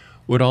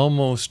would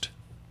almost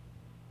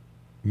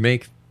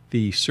make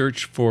the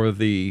search for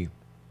the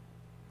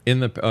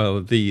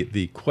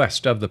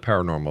quest of the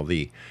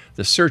paranormal,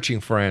 the searching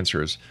for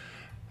answers,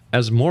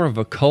 as more of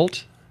a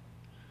cult?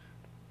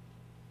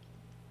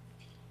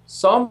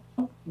 Some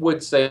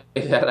would say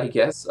that, I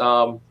guess.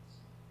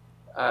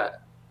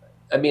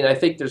 I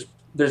think there's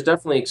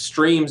definitely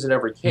extremes in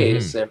every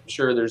case. I'm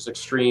sure there's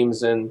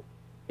extremes in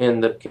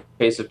the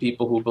case of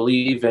people who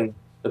believe in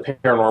the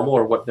paranormal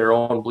or what their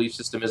own belief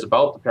system is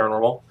about the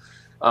paranormal.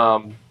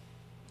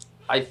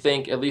 I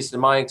think, at least in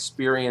my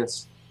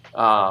experience,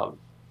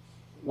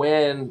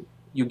 when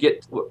you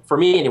get, for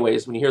me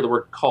anyways, when you hear the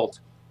word cult,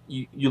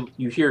 you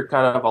hear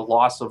kind of a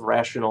loss of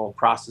rational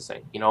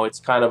processing. It's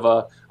kind of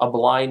a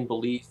blind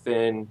belief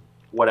in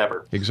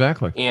whatever.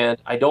 Exactly. And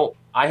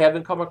I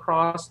haven't come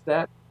across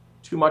that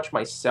too much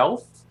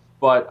myself,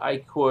 but I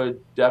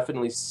could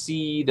definitely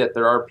see that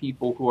there are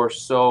people who are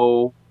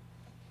so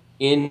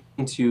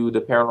into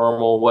the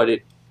paranormal,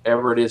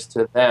 whatever it is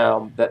to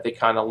them, that they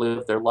kind of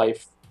live their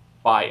life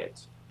by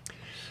it.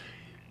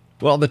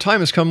 Well, the time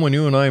has come when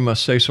you and I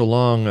must say so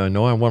long.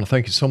 Noah, I want to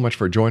thank you so much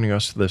for joining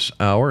us this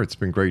hour. It's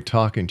been great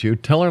talking to you.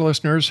 Tell our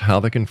listeners how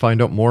they can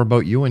find out more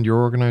about you and your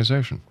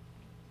organization.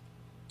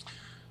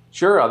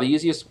 Sure. The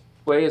easiest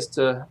way is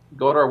to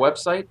go to our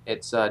website.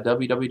 It's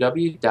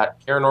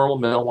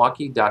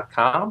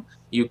www.paranormalmilwaukee.com.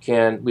 We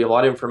have a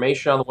lot of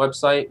information on the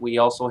website. We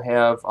also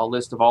have a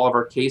list of all of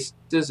our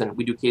cases, and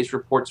we do case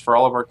reports for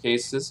all of our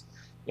cases,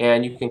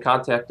 and you can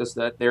contact us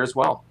there as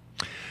well.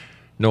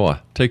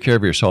 Noah, take care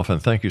of yourself, and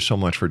thank you so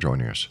much for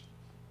joining us.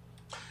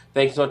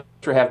 Thank you so much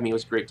for having me. It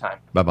was a great time.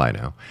 Bye-bye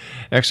now.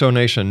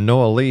 Exonation,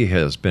 Noah Leigh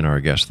has been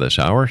our guest this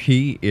hour.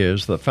 He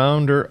is the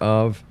founder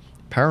of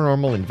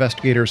Paranormal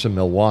Investigators in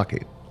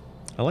Milwaukee.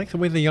 I like the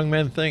way the young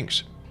man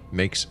thinks.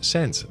 Makes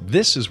sense.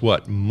 This is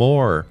what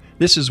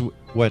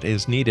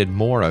is needed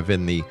more of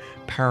in the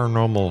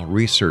paranormal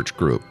research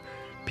group.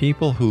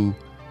 People who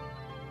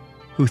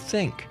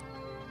think,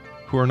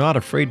 who are not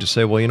afraid to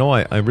say,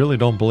 well, I really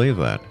don't believe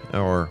that.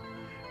 Or,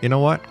 you know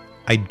what?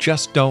 I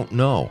just don't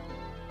know.